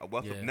network, a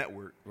wealth Yeah. of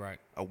network, Right.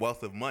 a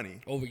wealth of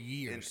money. Over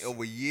years. And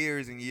over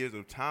years and years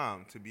of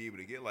time to be able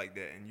to get like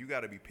that, and you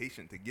got to be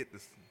patient to get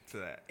this to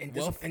that. and,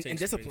 Wealth and takes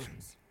discipline.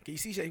 patience. Can you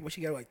see what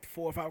she got like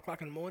 4 or 5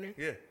 o'clock in the morning?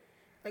 Yeah,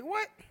 Like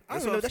what? I That's don't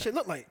even know what what that I'm shit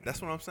look like.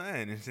 that's what I'm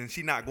saying. And since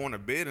she not going to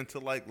bed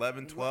until like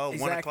 11, 12,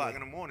 1 o'clock Exactly. in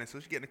the morning,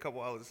 so she getting a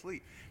couple hours of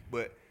sleep.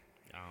 But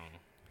I don't know.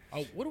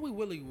 Oh, what are we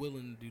really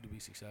willing to do to be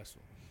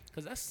successful?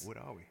 Because that's what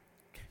are we?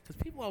 because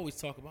people always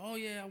talk about, oh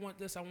yeah, I want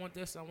this, I want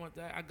this, I want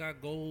that. I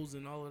got goals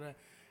and all of that.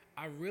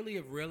 I really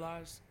have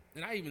realized,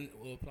 and I even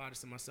will apply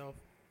this to myself.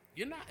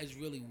 You're not as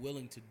really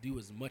willing to do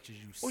as much as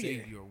you Oh, say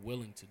yeah. you're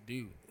willing to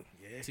do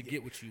Yeah, to yeah.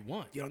 get what you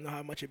want. You don't know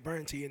how much it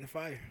burned to you in the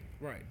fire.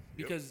 Right.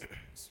 Because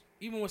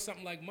even with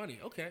something like money,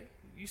 okay,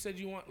 you said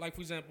you want, like,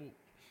 for example,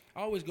 I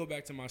always go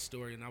back to my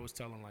story, and I was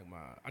telling, like,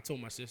 I told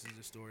my sisters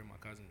this story, my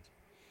cousins.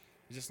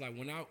 It's just like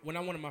when I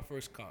wanted my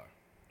first car,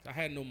 I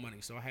had no money,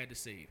 so I had to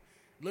save.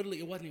 Literally,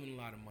 it wasn't even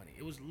a lot of money.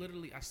 It was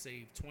literally, I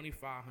saved $2,500.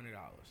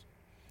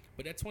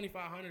 But that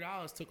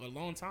 $2,500 took a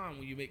long time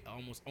when you make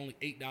almost only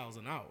 $8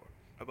 an hour.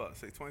 I'm about to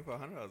say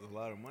 $2,500 is a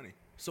lot of money.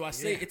 So I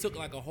say it took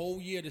like a whole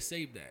year to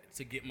save that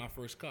to get my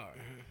first car.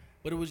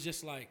 But it was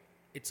just like,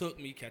 it took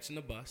me catching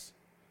the bus.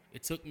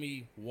 It took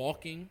me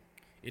walking.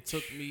 It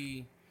took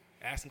me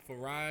asking for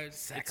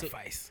rides. It took-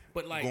 Sacrifice.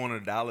 but like, Going to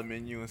the dollar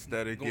menu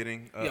instead of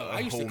getting a I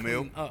used whole to meal.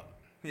 clean up.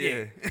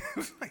 Yeah.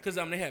 Because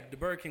they had the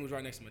Burger King was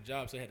right next to my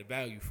job, so they had the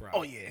value fry.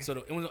 Oh, yeah. So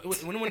when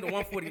it went to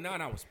 $149,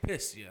 I was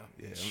pissed. Yeah.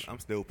 Yeah, I'm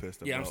still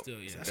pissed about Yeah, I'm still-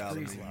 yeah. the That's dollar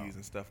crazy. menus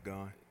and stuff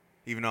gone.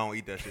 Even though I don't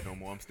eat that shit no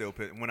more, I'm still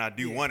pissed. When I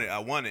do want it, I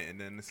want it, and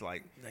then it's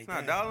like Like it's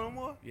not a that. dollar no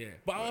more. Yeah,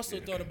 but I also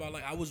thought about,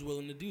 like, I was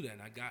willing to do that,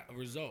 and I got a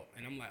result,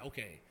 and I'm like,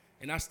 okay,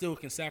 and I still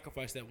can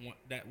sacrifice that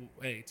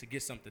way to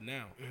get something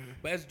now.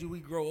 But as we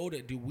grow older,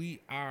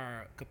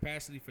 our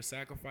capacity for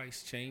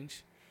sacrifice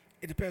change?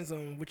 It depends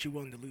on what you're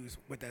willing to lose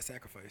with that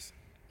sacrifice.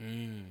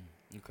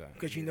 Okay.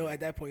 Because you know at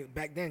that point,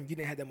 back then, you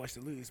didn't have that much to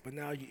lose. But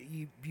now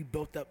you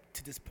built up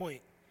to this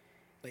point.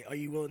 Like, are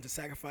you willing to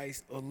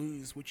sacrifice or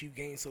lose what you've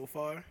gained so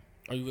far?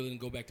 Are you willing to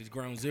go back to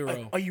ground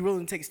zero? Are you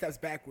willing to take steps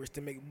backwards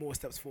to make more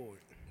steps forward?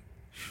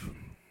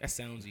 That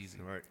sounds easy.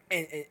 Right.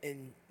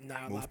 And not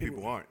a lot Most of people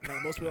people aren't. No,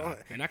 most people aren't.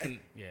 And I can,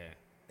 yeah.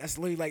 That's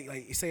literally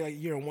like you say, like,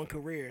 you're in one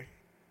career,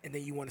 and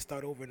then you want to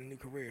start over in a new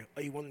career.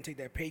 Are you willing to take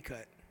that pay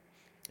cut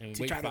And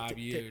to wait try 5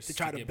 years to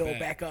try to get build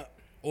back up?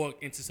 Or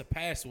into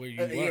surpass where you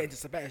were. Yeah,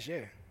 just a bash.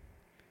 Yeah,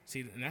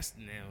 See, and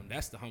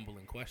that's the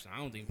humbling question. I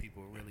don't think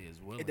people are really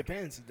as willing. it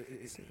depends.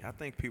 I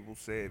think people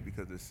say it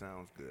because it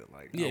sounds good.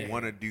 Like Yeah. I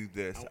want to do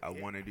this. I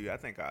yeah. want to do. I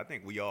think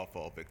we all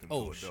fall victim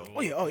Oh, to it sure.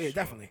 though. Oh yeah,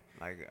 definitely.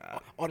 Like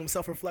All them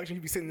self-reflection,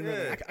 you be sitting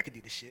there Yeah. like, I could do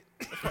this shit.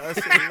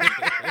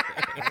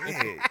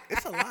 yeah,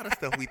 it's a lot of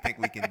stuff we think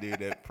we can do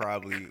that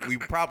we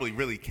probably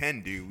really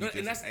can do. We No, just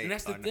and that's ain't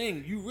the un-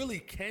 thing. You really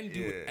can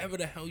do Yeah. whatever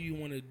the hell you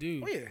want to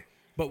do. Oh yeah.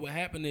 But what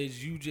happened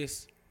is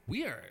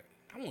we are,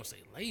 I won't say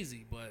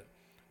lazy, but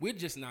we're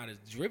just not as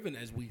driven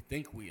as we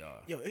think we are.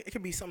 Yo, it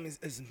can be something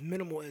as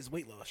minimal as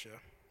weight loss, yo.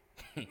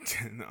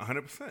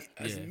 100%.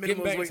 As Yeah. minimal Getting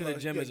as back weight to the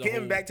loss. gym Yeah, as a getting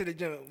whole. back to the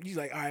gym. You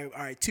like, all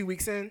right, 2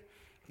 weeks in,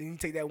 then you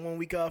take that 1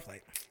 week off.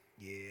 Like,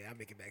 yeah, I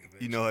make it back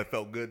eventually. You know, it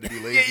felt good to be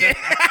lazy.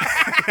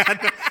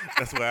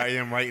 That's where I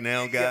am right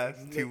now, guys.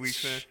 Yeah, 2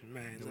 weeks in,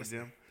 man, to the listen.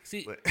 gym.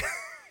 See, But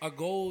are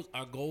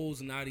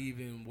goals not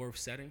even worth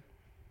setting?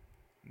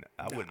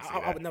 I wouldn't say I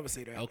that. would never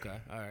say that. Okay,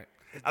 all right.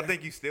 I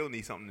think you still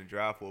need something to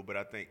drive for, but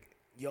I think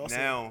You also-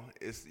 now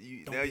it's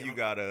you. Don't Now be you on-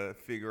 gotta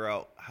figure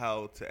out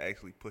how to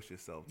actually push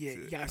yourself. Yeah,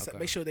 to, you gotta Okay.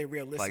 make sure they're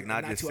realistic, Like, not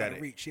and not just too set out of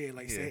it. reach. Yeah,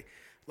 like Yeah. say,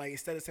 like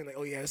instead of saying like,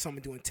 oh yeah, that's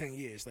something doing 10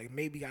 years. Like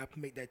maybe I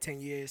make that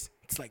 10 years.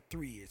 It's like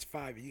 3 years,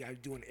 5 years. You gotta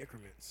do in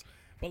increments.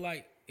 But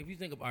like, if you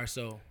think of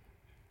so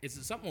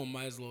it's something on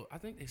Maslow. I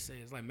think they say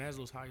it's like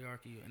Maslow's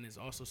hierarchy, and there's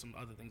also some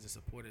other things that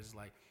support it. It's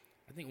like,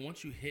 I think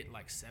once you hit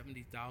like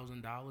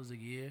 $70,000 a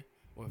year,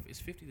 or if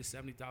it's $50,000 to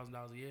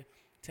 $70,000 a year,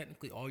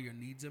 technically all your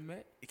needs are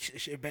met.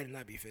 It better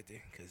not be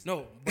 50, cause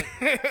No, but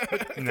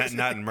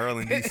not in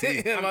Maryland,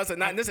 D.C. I'm about to say,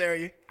 not in this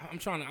area. I'm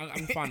trying to.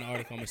 I'm find the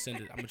article. I'm gonna send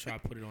it. I'm gonna try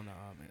to put it on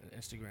the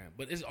Instagram.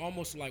 But it's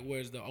almost like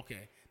where's the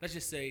okay? Let's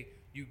just say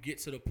you get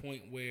to the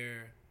point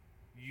where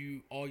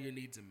all your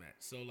needs are met.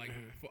 So like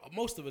for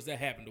most of us, that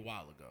happened a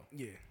while ago.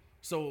 Yeah,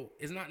 So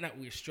it's not that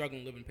we're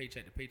struggling living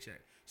paycheck to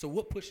paycheck. So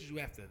what pushes you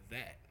after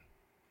that?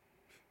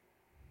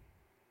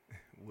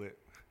 With,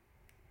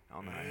 I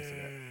don't know how to answer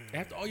that.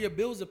 After all your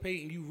bills are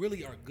paid and you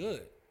really are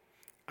good.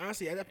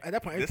 Honestly, at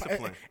that point,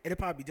 Discipline. it'd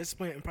probably be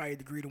discipline and probably a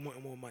degree to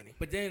wanting more money.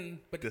 But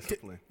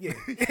Discipline. Yeah,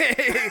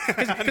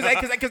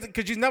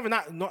 because you're never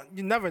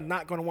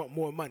not gonna want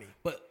more money.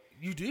 But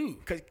you do.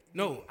 'Cause-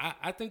 No,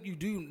 I think you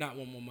do not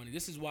want more money.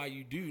 This is why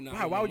you do not. Why?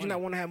 Want Why more would you money.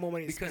 not want to have more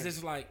money? to Because spend?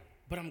 it's like,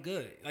 but I'm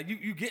good. Like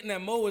you get in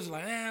that mode. It's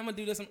like, I'm gonna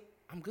do this.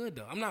 I'm good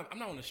though. I'm not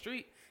on the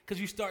street because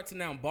you start to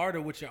now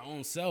barter with your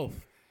own self.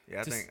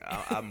 Yeah, I think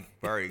I'm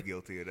very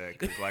guilty of that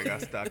because like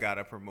I got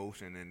a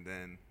promotion and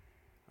then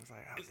I was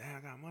like, oh, damn, I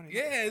got money.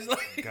 Yeah, it's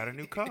like Got a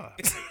new car.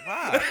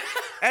 Why?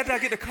 After I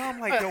get the car, I'm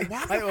like, yo,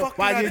 why the fuck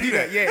why did did I you do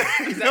that? Yeah.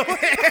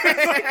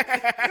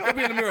 I'll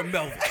be in the mirror,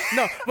 Melvin.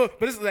 No, but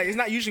it's like it's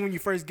not usually when you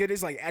first get it.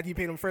 It's like after you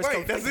pay them first. Right,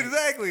 couple that's like,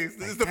 exactly. It's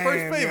the damn,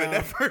 first payment. yo.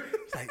 That first.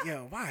 It's like,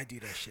 yo, why I do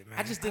that shit, man?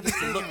 I just did this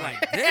to look like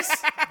this.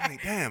 I'm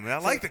like, damn, man, I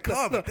like the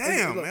car, but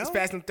damn, look, man. it's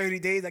past them 30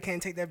 days. I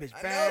can't take that bitch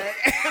back.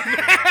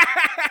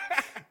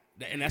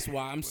 And that's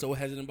why I'm so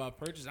hesitant about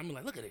purchase. I'm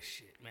like, look at this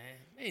shit, man.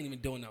 They ain't even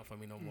doing nothing for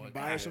me no more.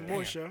 Buy her some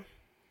more, show.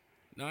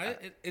 No,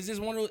 it's just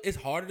one of those. It's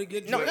harder to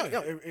get. No, joy.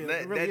 it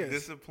that really is.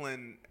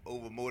 discipline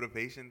over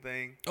motivation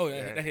thing. Oh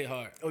yeah, that hit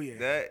hard. Oh yeah.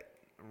 That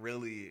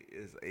really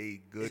is a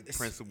good It's-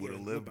 principle yeah,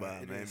 to live live by by,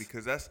 it man, is.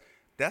 because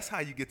that's how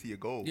you get to your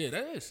goals. Yeah,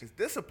 that is. It's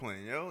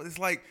discipline, yo. It's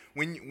like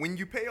when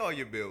you pay all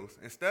your bills,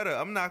 instead of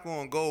I'm not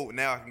gonna go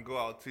now. I can go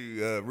out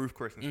to Roof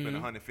Chris and spend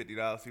 $150,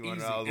 $200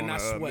 And on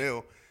not a sweat.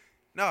 meal.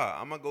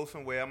 Nah, I'm gonna go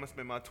somewhere. I'm gonna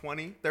spend my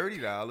 $20,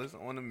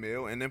 $30 on a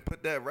meal, and then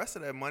put that rest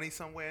of that money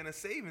somewhere in a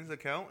savings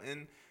account.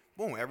 And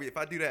boom, if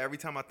I do that every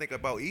time I think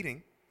about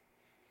eating,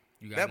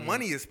 You got that more.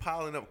 money is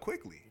piling up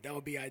quickly. That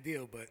would be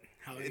ideal, but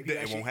how It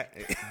won't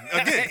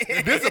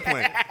again,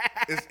 discipline.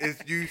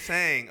 It's you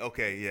saying,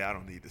 okay, yeah, I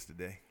don't need this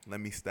today. Let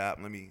me stop.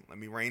 Let me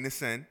rein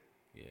this in.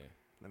 Yeah.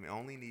 I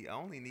only need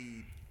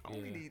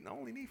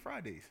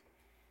Fridays.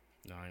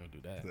 No, I ain't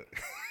gonna do that. Look.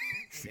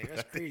 Yeah,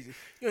 that's crazy.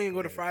 You don't even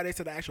go to Fridays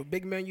to the actual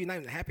big menu, not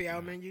even the happy hour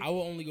menu. I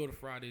will only go to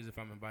Fridays if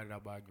I'm invited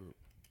out by a group.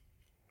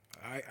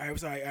 All right, I'm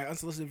sorry.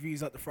 Unsolicited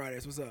views up to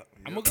Fridays. What's up?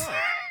 I'm gonna go.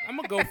 I'm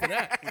gonna go for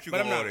that. What you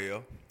But gonna order,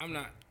 yo? I'm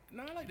not.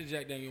 No, I like the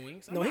Jack Daniel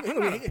wings. No, he I'm gonna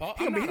not be opposed.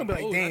 he gonna be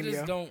like, I damn, just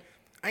yo. don't.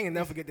 I ain't gonna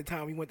never forget the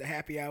time we went to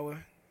happy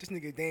hour. This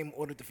nigga Dame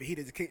ordered the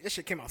fajitas. That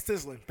shit came out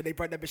sizzling, but they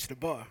brought that bitch to the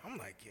bar. I'm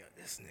like, yeah,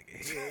 this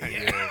nigga. Yeah,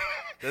 Yeah.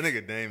 That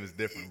nigga Dame is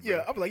different, bro.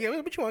 yeah. I'm like, yeah,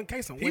 what you want? Can I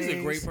get some wings? He's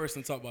a great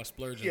person to talk about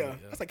splurging. Yeah,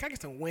 with, I was like, can I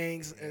get some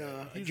wings and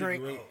a He's a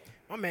drink? great-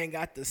 My man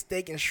got the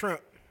steak and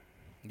shrimp.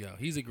 Yeah,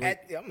 he's a great.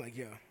 I'm like,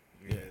 yeah.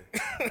 Yeah.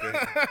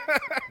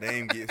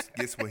 Dame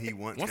gets what he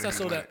wants. Once when I he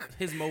saw wants. that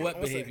his Moet What's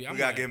behavior, We I'm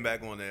gotta like, get him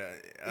back on there.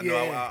 I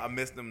know Yeah. I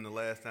missed him the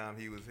last time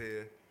he was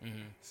here.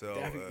 So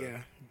Yeah,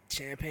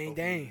 Champagne hopefully we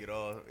Dame. get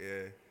all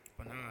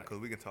but nah. because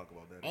we can talk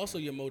about that. Also,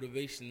 your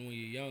motivation when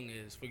you're young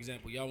is, for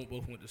example, y'all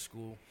both went to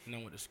school, and I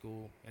went to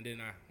school, and then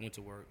I went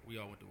to work. We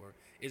all went to work.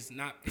 It's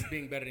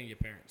being better than your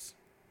parents,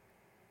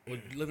 or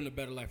living a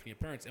better life than your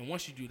parents. And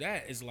once you do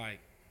that, it's like,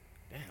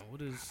 damn,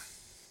 what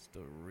is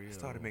the real? I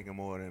started making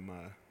more than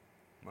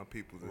my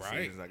people as soon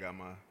Right. as I got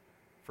my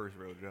first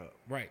real job.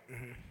 Right.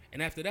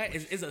 And after that,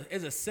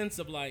 it's a sense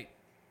of like,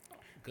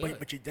 good.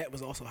 But your debt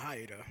was also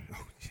higher though.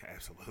 Oh, yeah,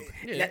 absolutely.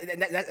 Yeah.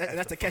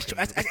 That's the catch.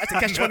 That's the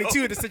catch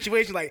 22 of the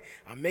situation. Like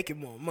I'm making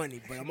more money,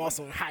 but I'm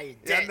also in higher Yeah,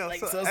 debt. I know. Like,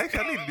 So, so it's- actually,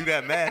 I need to do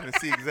that math and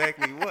see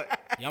exactly what.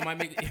 Y'all might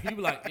make. You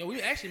be like, yo,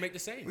 we actually make the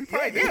same. We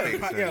probably Yeah, do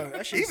make yeah, sense.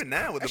 that shit's- Even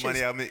now with that the money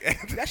shit's- I make,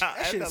 that shit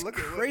after I is look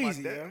at what my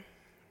crazy,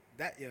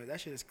 debt- yo. That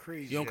shit is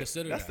crazy. You don't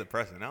consider That's that.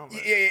 depressing. I don't Yeah,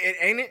 know. it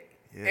ain't it?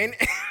 Yeah. Ain't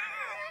it?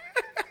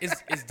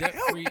 Is debt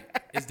free?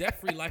 Is debt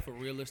free life a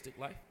realistic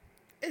life?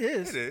 It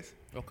is. It is.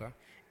 Okay.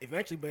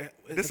 Eventually, but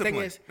the Discipline.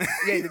 thing is,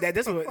 yeah, that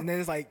discipline. And then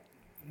it's like,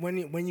 when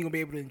you gonna be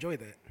able to enjoy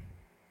that?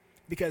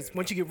 Because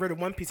once you get rid of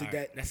one piece of All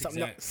right, debt, that's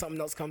something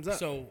else comes up.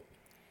 So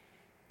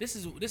this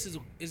is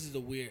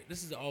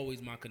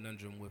always my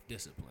conundrum with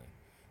discipline.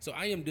 So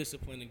I am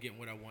disciplined in getting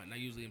what I want, and I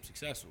usually am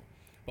successful.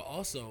 But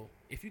also,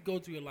 if you go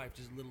through your life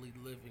just literally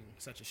living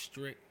such a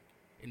strict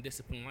and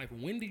disciplined life,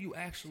 when do you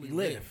actually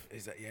live?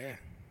 Is that yeah?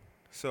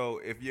 So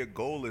if your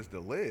goal is to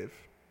live,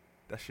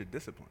 that's your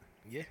discipline.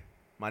 Yeah.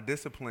 My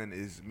discipline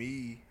is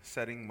me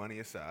setting money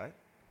aside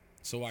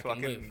So I so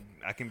can live.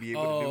 I can be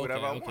able to do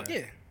whatever I want.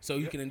 Yeah. So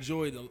you can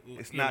enjoy the.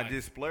 It's your not life.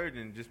 just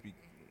splurging. Just be.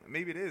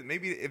 Maybe it is.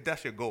 Maybe if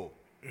that's your goal.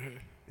 It's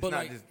But not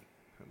like, just.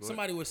 go ahead.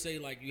 somebody would say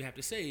like you have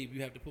to save,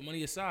 you have to put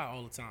money aside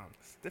all the time.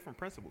 It's different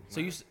principles.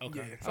 So man. you okay?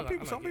 Yeah. I Some like- I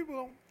people. Some like it. people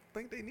don't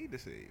think they need to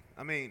save.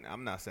 I mean,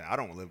 I'm not saying I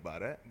don't live by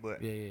that,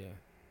 but Yeah.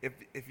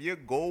 if your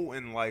goal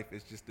in life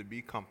is just to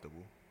be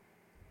comfortable,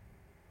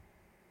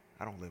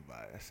 I don't live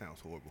by it. That sounds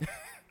horrible.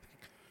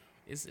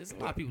 It's a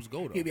lot of people's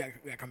goal though. Yeah,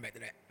 we gotta come back to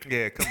that.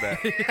 Yeah, come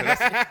back.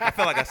 'Cause I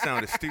feel like I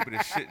sounded stupid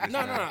as shit. Just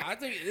No. now. I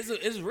think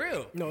it's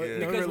real. No, Yeah. no, it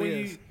Because really when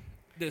is. you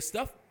the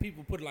stuff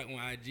people put like on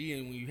IG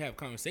and when you have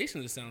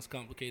conversations, it sounds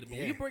complicated. But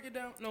when Yeah. you break it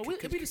down, no,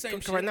 it'd be the same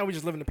Cause shit. right now we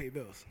just living to pay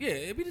bills. Yeah,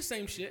 it'd be the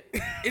same shit.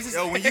 It's just,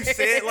 Yo, when you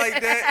say it like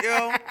that,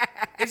 yo,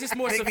 it's just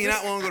more make me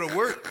not sophisticated. want to go to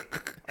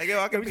work. Like, yo,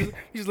 I can You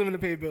just living to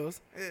pay bills.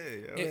 Yeah,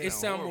 It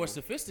sounds more And then,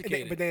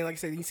 sophisticated. but then, like I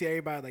said, you see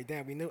everybody like,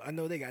 damn, I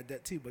know they got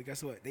debt too, but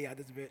guess what? They got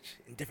this bitch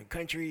in different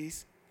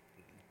countries,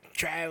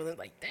 traveling.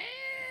 Like,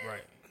 damn.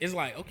 Right. It's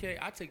like, okay,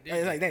 I take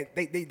It's that. like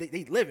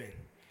they living.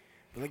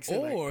 But like I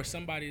said, Or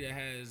somebody that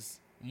has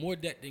more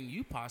debt than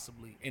you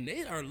possibly, and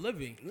they are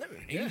living. And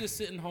yeah. you just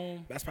sitting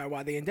home. That's probably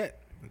why they in debt.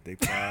 But they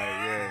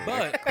probably, But-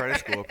 their credit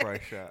score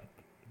probably shot.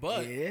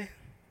 But Yeah.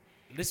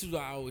 this is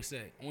what I always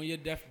say. On your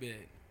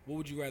deathbed, what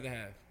would you rather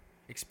have?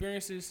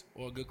 Experiences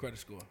or a good credit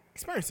score?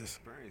 Experiences.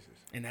 Experiences.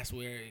 And that's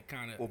where it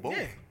kind of... Well, both.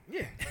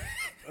 Yeah.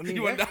 I mean,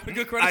 you want yeah. to have a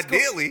good credit score?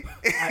 Ideally.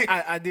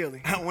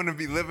 Ideally. I want to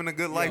be living a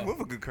good life Yo,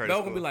 with a good credit Mel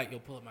score. gonna be like, yo,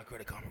 pull up my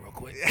credit card real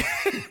quick.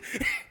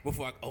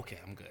 Before okay,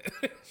 I'm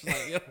good. She's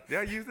like, yo. Did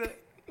I use that?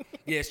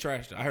 Yeah, it's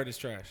trash. Though. I heard it's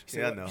trash.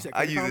 Yeah, I you know. said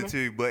I Credit use Karma? it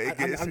too, but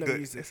I've never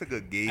used it. it's a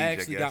good gauge, I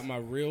actually guess. got my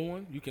real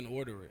one. You can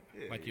order it.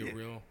 Yeah, like your yeah.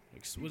 real...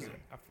 What is it?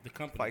 The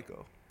company.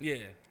 FICO. Yeah.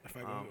 If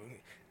I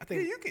Yeah,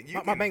 think you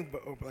can. my bank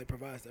like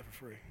provides that for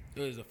free.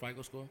 It is a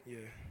FICO score? Yeah.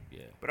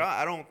 Yeah. But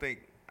I don't think.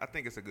 I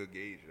think it's a good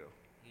gauge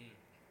though.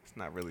 It's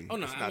not really. Oh,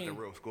 no, it's I not mean, the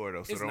real score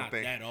though. So it's don't not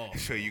think. that off.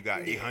 So you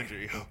got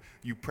 800. Yo,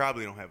 you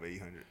probably don't have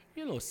 800.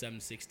 You're a little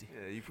 760.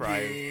 Yeah, you Yeah,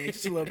 probably.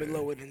 just a little bit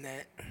lower than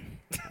that.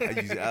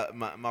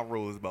 My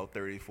roll is about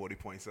 30, 40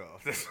 points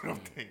off. That's what I'm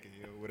thinking.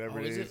 You know, whatever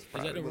Oh, it is is. it? Is that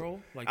probably the look-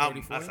 roll? Like I'm-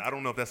 30, 40? I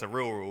don't know if that's a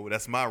real rule.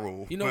 That's my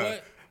rule. You know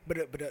what? But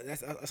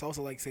that's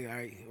also like saying, all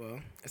right, well,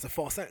 it's a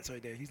false sentence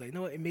right there. He's like,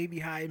 no, it may be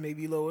high, it may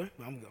be lower.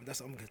 But I'm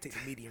gonna take the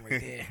median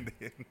right there.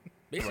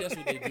 Basically, that's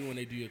what they do when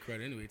they do your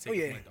credit anyway. Take Oh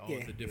yeah, like all yeah.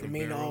 the The different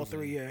mean all barrels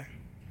three, and- yeah.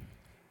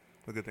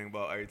 The good thing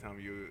about every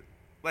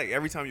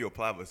time you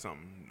apply for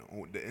something,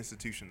 the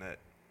institution that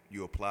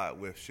you apply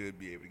with should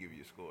be able to give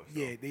you a score. So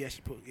Yeah, they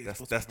actually put. Yeah, that's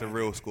supposed to the provide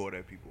real score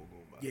that people go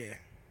by. that. Yeah,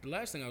 The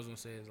last thing I was gonna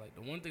say is like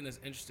the one thing that's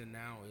interesting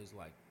now is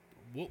like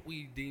what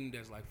we deemed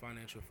as like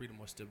financial freedom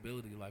or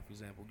stability. Like for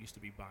example, used to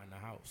be buying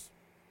a house,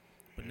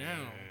 but now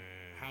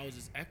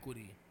houses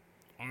equity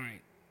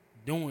aren't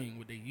doing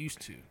what they used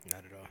to.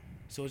 not at all.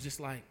 So it's just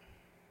like,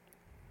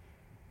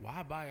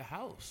 why buy a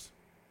house?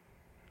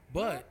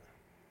 But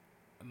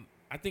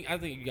I think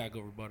you got a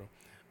good rebuttal.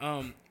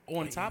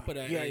 On top of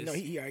that, Yeah, is no,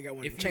 he already got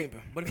one in if the you-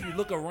 chamber. But if you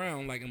look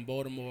around, like in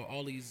Baltimore,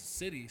 all these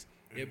cities,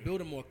 they're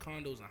building more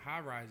condos and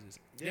high rises.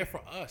 Yeah. They're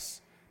for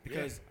us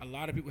because a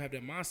lot of people have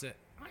that mindset.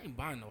 I ain't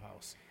buying no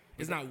house.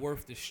 It's not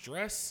worth the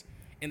stress,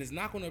 and it's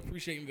not going to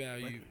appreciate in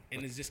value,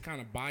 and it's just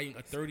kind of buying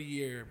a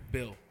 30-year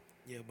bill.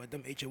 Yeah, but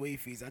them HOA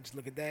fees, I just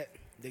look at that.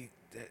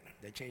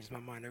 That changes my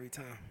mind every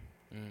time.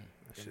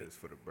 That shit is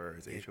for the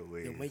birds. Them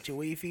HOAs.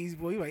 HOA fees,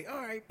 boy, you like,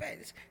 all right, bet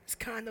this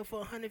condo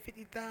for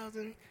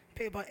 $150,000,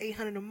 pay about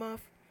 $800 a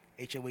month.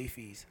 HOA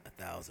fees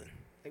 $1,000.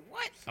 Like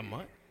what? A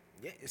month?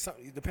 Yeah, it's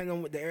something. Depending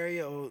on what the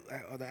area or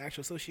the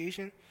actual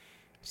association,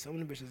 some of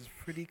them bitches is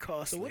pretty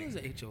costly. So what is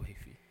an HOA fee?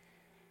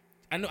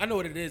 I know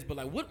what it is, but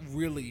like, what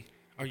really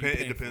are you paying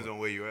It depends for? on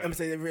where you're I'm at.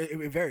 saying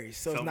it varies.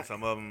 So it's not.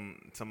 Some of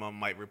them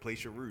might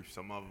replace your roof.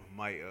 Some of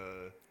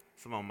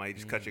them might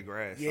just cut your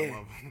grass.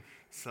 Yeah.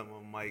 Some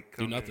of them might Do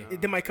come nothing. in,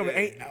 They might cover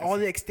yeah, all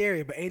the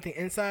exterior, but anything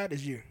inside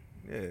is you.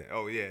 Yeah.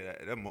 Oh yeah. Yeah.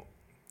 I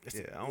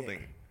don't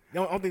think. I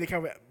don't think they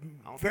cover.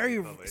 don't think Very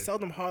they cover it.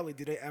 seldom, hardly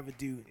do they ever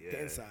do Yeah.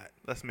 the inside.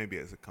 That's maybe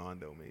as a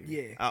condo, maybe.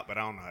 Yeah. But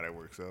I don't know how that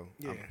works. So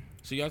Yeah,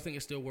 So y'all think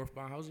it's still worth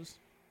buying houses?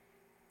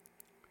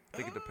 I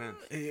think it depends.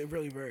 it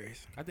really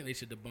varies. I think they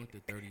should debunk the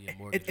 30-year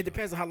mortgage. It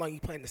depends on how long you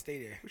plan to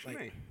stay there. What you Like,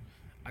 mean?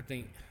 I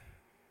think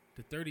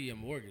the 30-year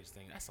mortgage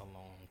thing, that's a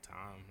long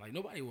time. Like,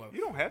 nobody will. You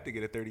don't have to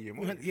get a 30-year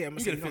mortgage. yeah, I'm You gonna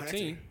say get a you don't have to.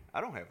 15.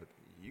 I don't have it.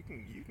 You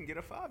can get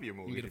a 5-year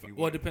mortgage You get if a, you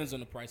well, it want. depends on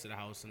the price of the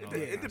house and all It,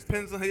 that. it kind of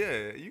depends on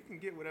You can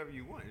get whatever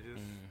you want. It's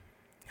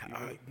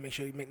just Make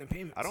sure you make them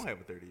payments. I don't have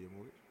a 30-year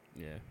mortgage. stuff.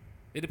 Yeah.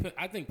 It depends.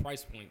 I think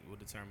price point will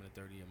determine a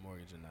 30-year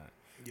mortgage or not.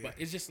 Yeah. But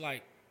it's just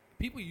like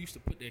people used to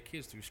put their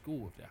kids through school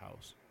with their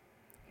house,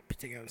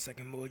 Taking out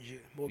second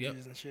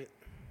mortgages and shit.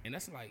 and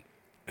that's like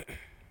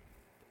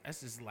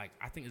that's just like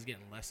I think it's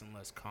getting less and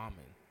less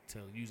common to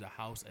use a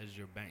house as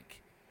your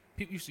bank.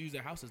 People used to use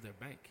their house as their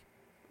bank,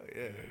 But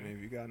yeah, I mean,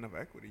 if you got enough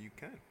equity, you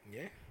can.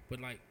 Yeah.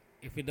 but like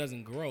if it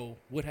doesn't grow,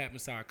 what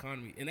happens to our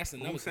economy? And that's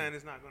another Who's thing. saying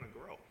it's not going to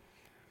grow?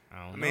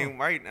 I don't I know. mean,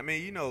 right? I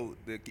mean, you know,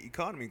 the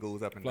economy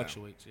goes up and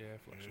Fluctuates, yeah,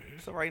 fluctuates. down.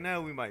 So right now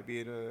we might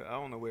be at I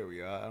don't know where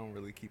we are. I don't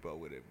really keep up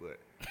with it, but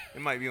it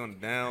might be on the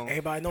down.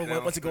 Everybody knows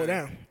once it go downspin.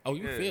 down. Oh,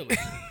 you Yeah. feel it?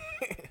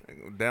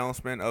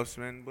 Downspin,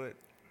 upspin, but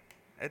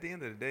at the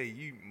end of the day,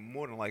 you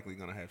more than likely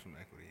gonna have some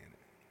equity in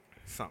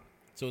it. Something.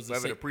 So it's a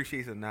Whether it safe,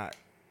 appreciates or not,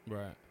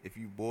 right. if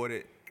you bought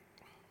it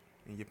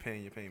and you're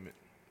paying your payment,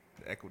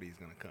 the equity is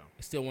gonna come.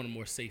 It's still one of the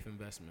more safe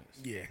investments.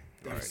 Yeah.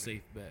 It's a Right.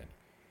 safe bet.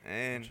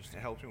 And it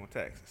helps you on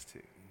taxes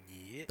too.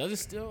 Yeah. Does it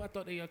still? I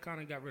thought they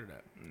kind of got rid of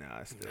that. Nah,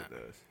 it still Nah.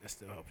 does. That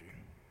still help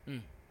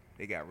you.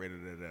 They got rid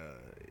of the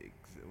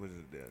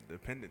the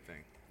dependent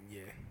thing.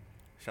 Yeah.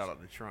 Shout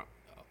out to Trump.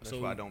 That's So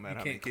why it don't matter you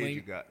how many can't kids claim-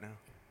 you got now.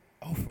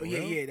 Oh, for Oh yeah,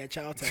 real? yeah, that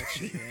child tax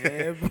shit.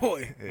 Yeah,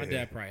 boy. My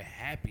dad probably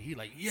happy. He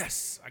like,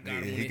 yes, I got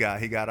Yeah, him.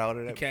 he got out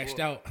of that. cashed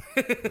before.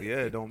 out. Yeah,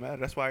 it don't matter.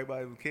 That's why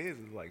everybody with kids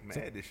is like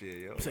mad this shit,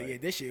 yo. So Like, yeah,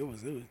 this shit it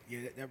was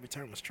that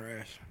return was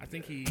trash. I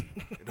think he.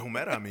 it don't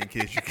matter how many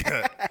kids you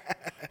got.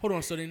 Hold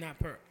on, so they not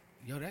per.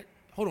 Yo, that.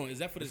 Hold on, is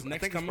that for this I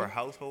next think it's coming? per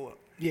household.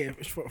 Yeah,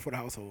 it's for the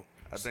household.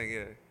 I think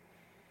yeah.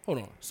 Hold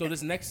on, so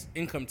this next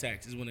income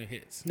tax is when it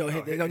hits. No,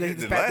 No, this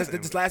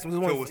the last one was So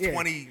one. it was yeah,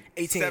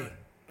 2018.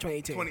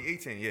 2018.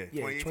 2018, yeah.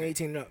 Yeah,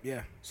 2018 and up.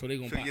 Yeah, So they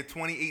gonna So buy. your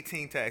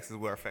 2018 taxes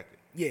were affected.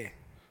 yeah.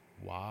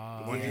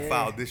 Wow. The ones you Yeah.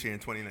 filed this year in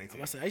 2019.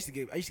 I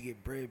used to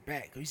get bread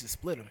back. 'Cause I used to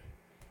split them.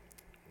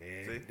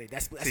 Yeah, See?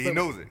 that split. See, he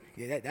knows it.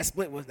 Yeah, that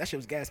split that shit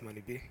was gas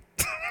money, b.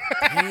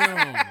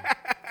 Damn.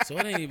 So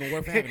it ain't even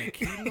worth having a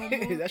kid no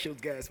more. That shit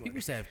was gas People money.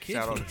 used to have kids.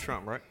 Shout For out the, to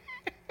Trump, right?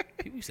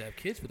 people used to have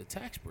kids for the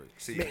tax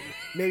breaks. See,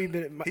 Maybe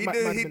been, he might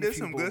have did been a few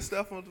some good bulls.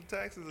 stuff on the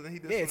taxes, and he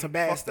did Yeah, some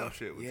bad fucked stuff. up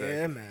shit with Yeah,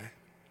 taxes. man.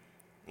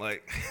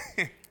 Like,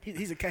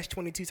 He's a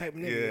catch-22 type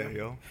of nigga. yeah, Yeah,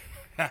 yo.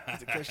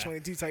 He's a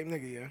catch-22 type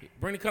nigga. Yeah.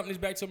 Bring the companies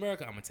back to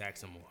America. I'm gonna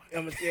tax them more. Yeah,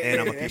 And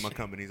I'm gonna that keep my shit-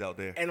 companies out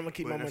there. And I'm gonna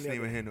keep But my that's money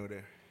out neither there. here nor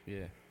there.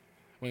 Yeah.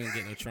 We ain't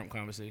gonna get no Trump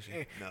conversation.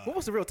 Hey, No. What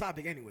was the real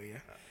topic anyway? Yeah.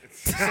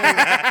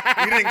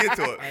 We didn't get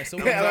to it. Alright, so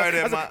I'm what- sorry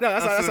that my that's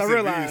what I unsolicited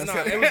realized. views No,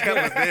 kept- it was kept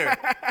us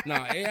there. No,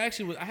 it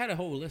actually was. I had a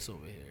whole list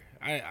over here.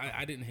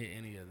 I didn't hit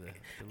any of the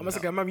I must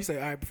have remember you say,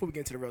 all right, before we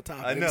get into the real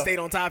topic, I we know. stayed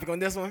on topic on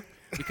this one.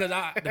 because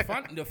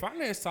the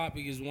finance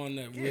topic is one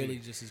that really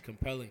just is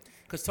compelling.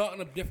 Because talking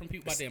to different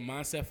people about their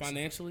mindset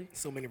financially,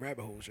 So many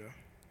rabbit holes, yo.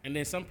 and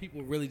then some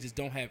people really just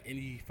don't have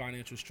any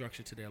financial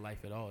structure to their life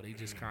at all. They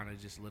just kind of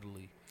just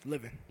literally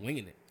Living.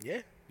 winging it,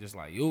 Yeah. just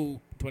like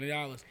yo,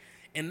 $20,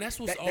 and that's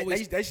what's That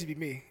always. that should be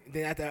me.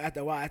 Then after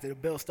a while, after the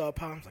bill started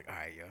popping, I was like, all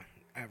right, yo,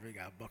 I really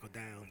gotta buckle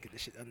down, get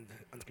this shit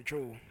under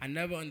control. I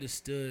never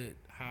understood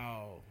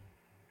how,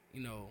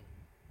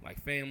 like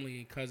family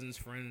and cousins,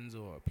 friends,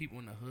 or people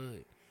in the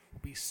hood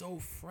would be so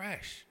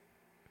fresh.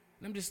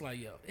 And I'm just like,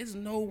 yo, there's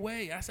no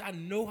way. I said, I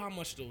know how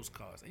much those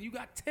cost, and you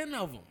got 10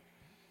 of them.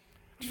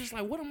 I'm just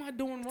like, what am I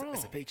doing wrong?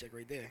 That's a paycheck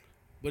right there.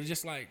 But it's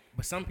just like,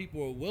 but some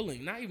people are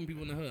willing, not even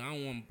people in the hood. I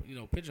don't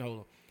want, pigeonhole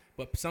them,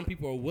 but some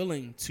people are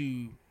willing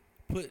to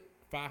put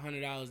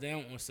 $500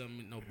 down on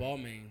some,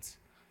 Balmains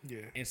Yeah.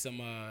 and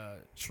some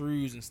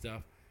Trues and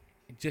stuff,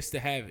 just to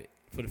have it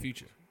for the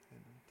future.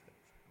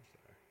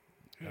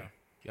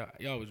 Yeah,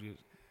 y'all was good.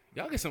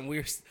 Y'all get some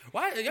weird.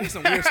 Why y'all get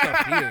some weird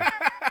stuff here?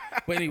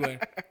 But anyway,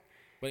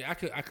 I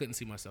couldn't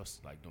see myself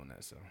like doing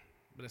that. So,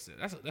 but that's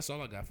it. That's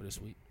all I got for this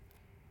week.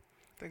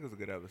 I think it was a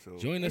good episode.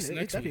 Join us It's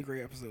next definitely week. a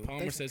great episode. Palmer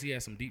Thanks, says he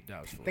has some deep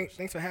dives for us.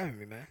 thanks for having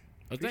me, man.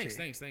 Oh, thanks, Appreciate it.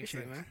 thanks.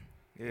 Appreciate it, man.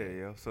 Yeah,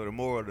 yo. So the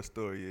moral of the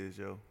story is,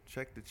 yo,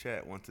 check the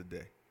chat once a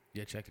day.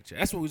 Yeah, check the chat.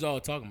 That's what we was all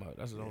talking about.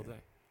 That's the whole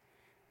thing.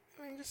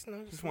 I mean, just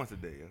Just once a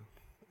day, yo.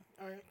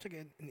 all right, check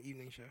it in the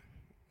evening show.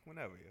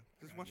 Whenever, yo.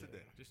 Just once a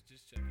day. Just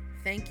check.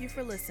 Thank you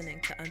for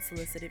listening to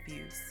Unsolicited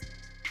Views.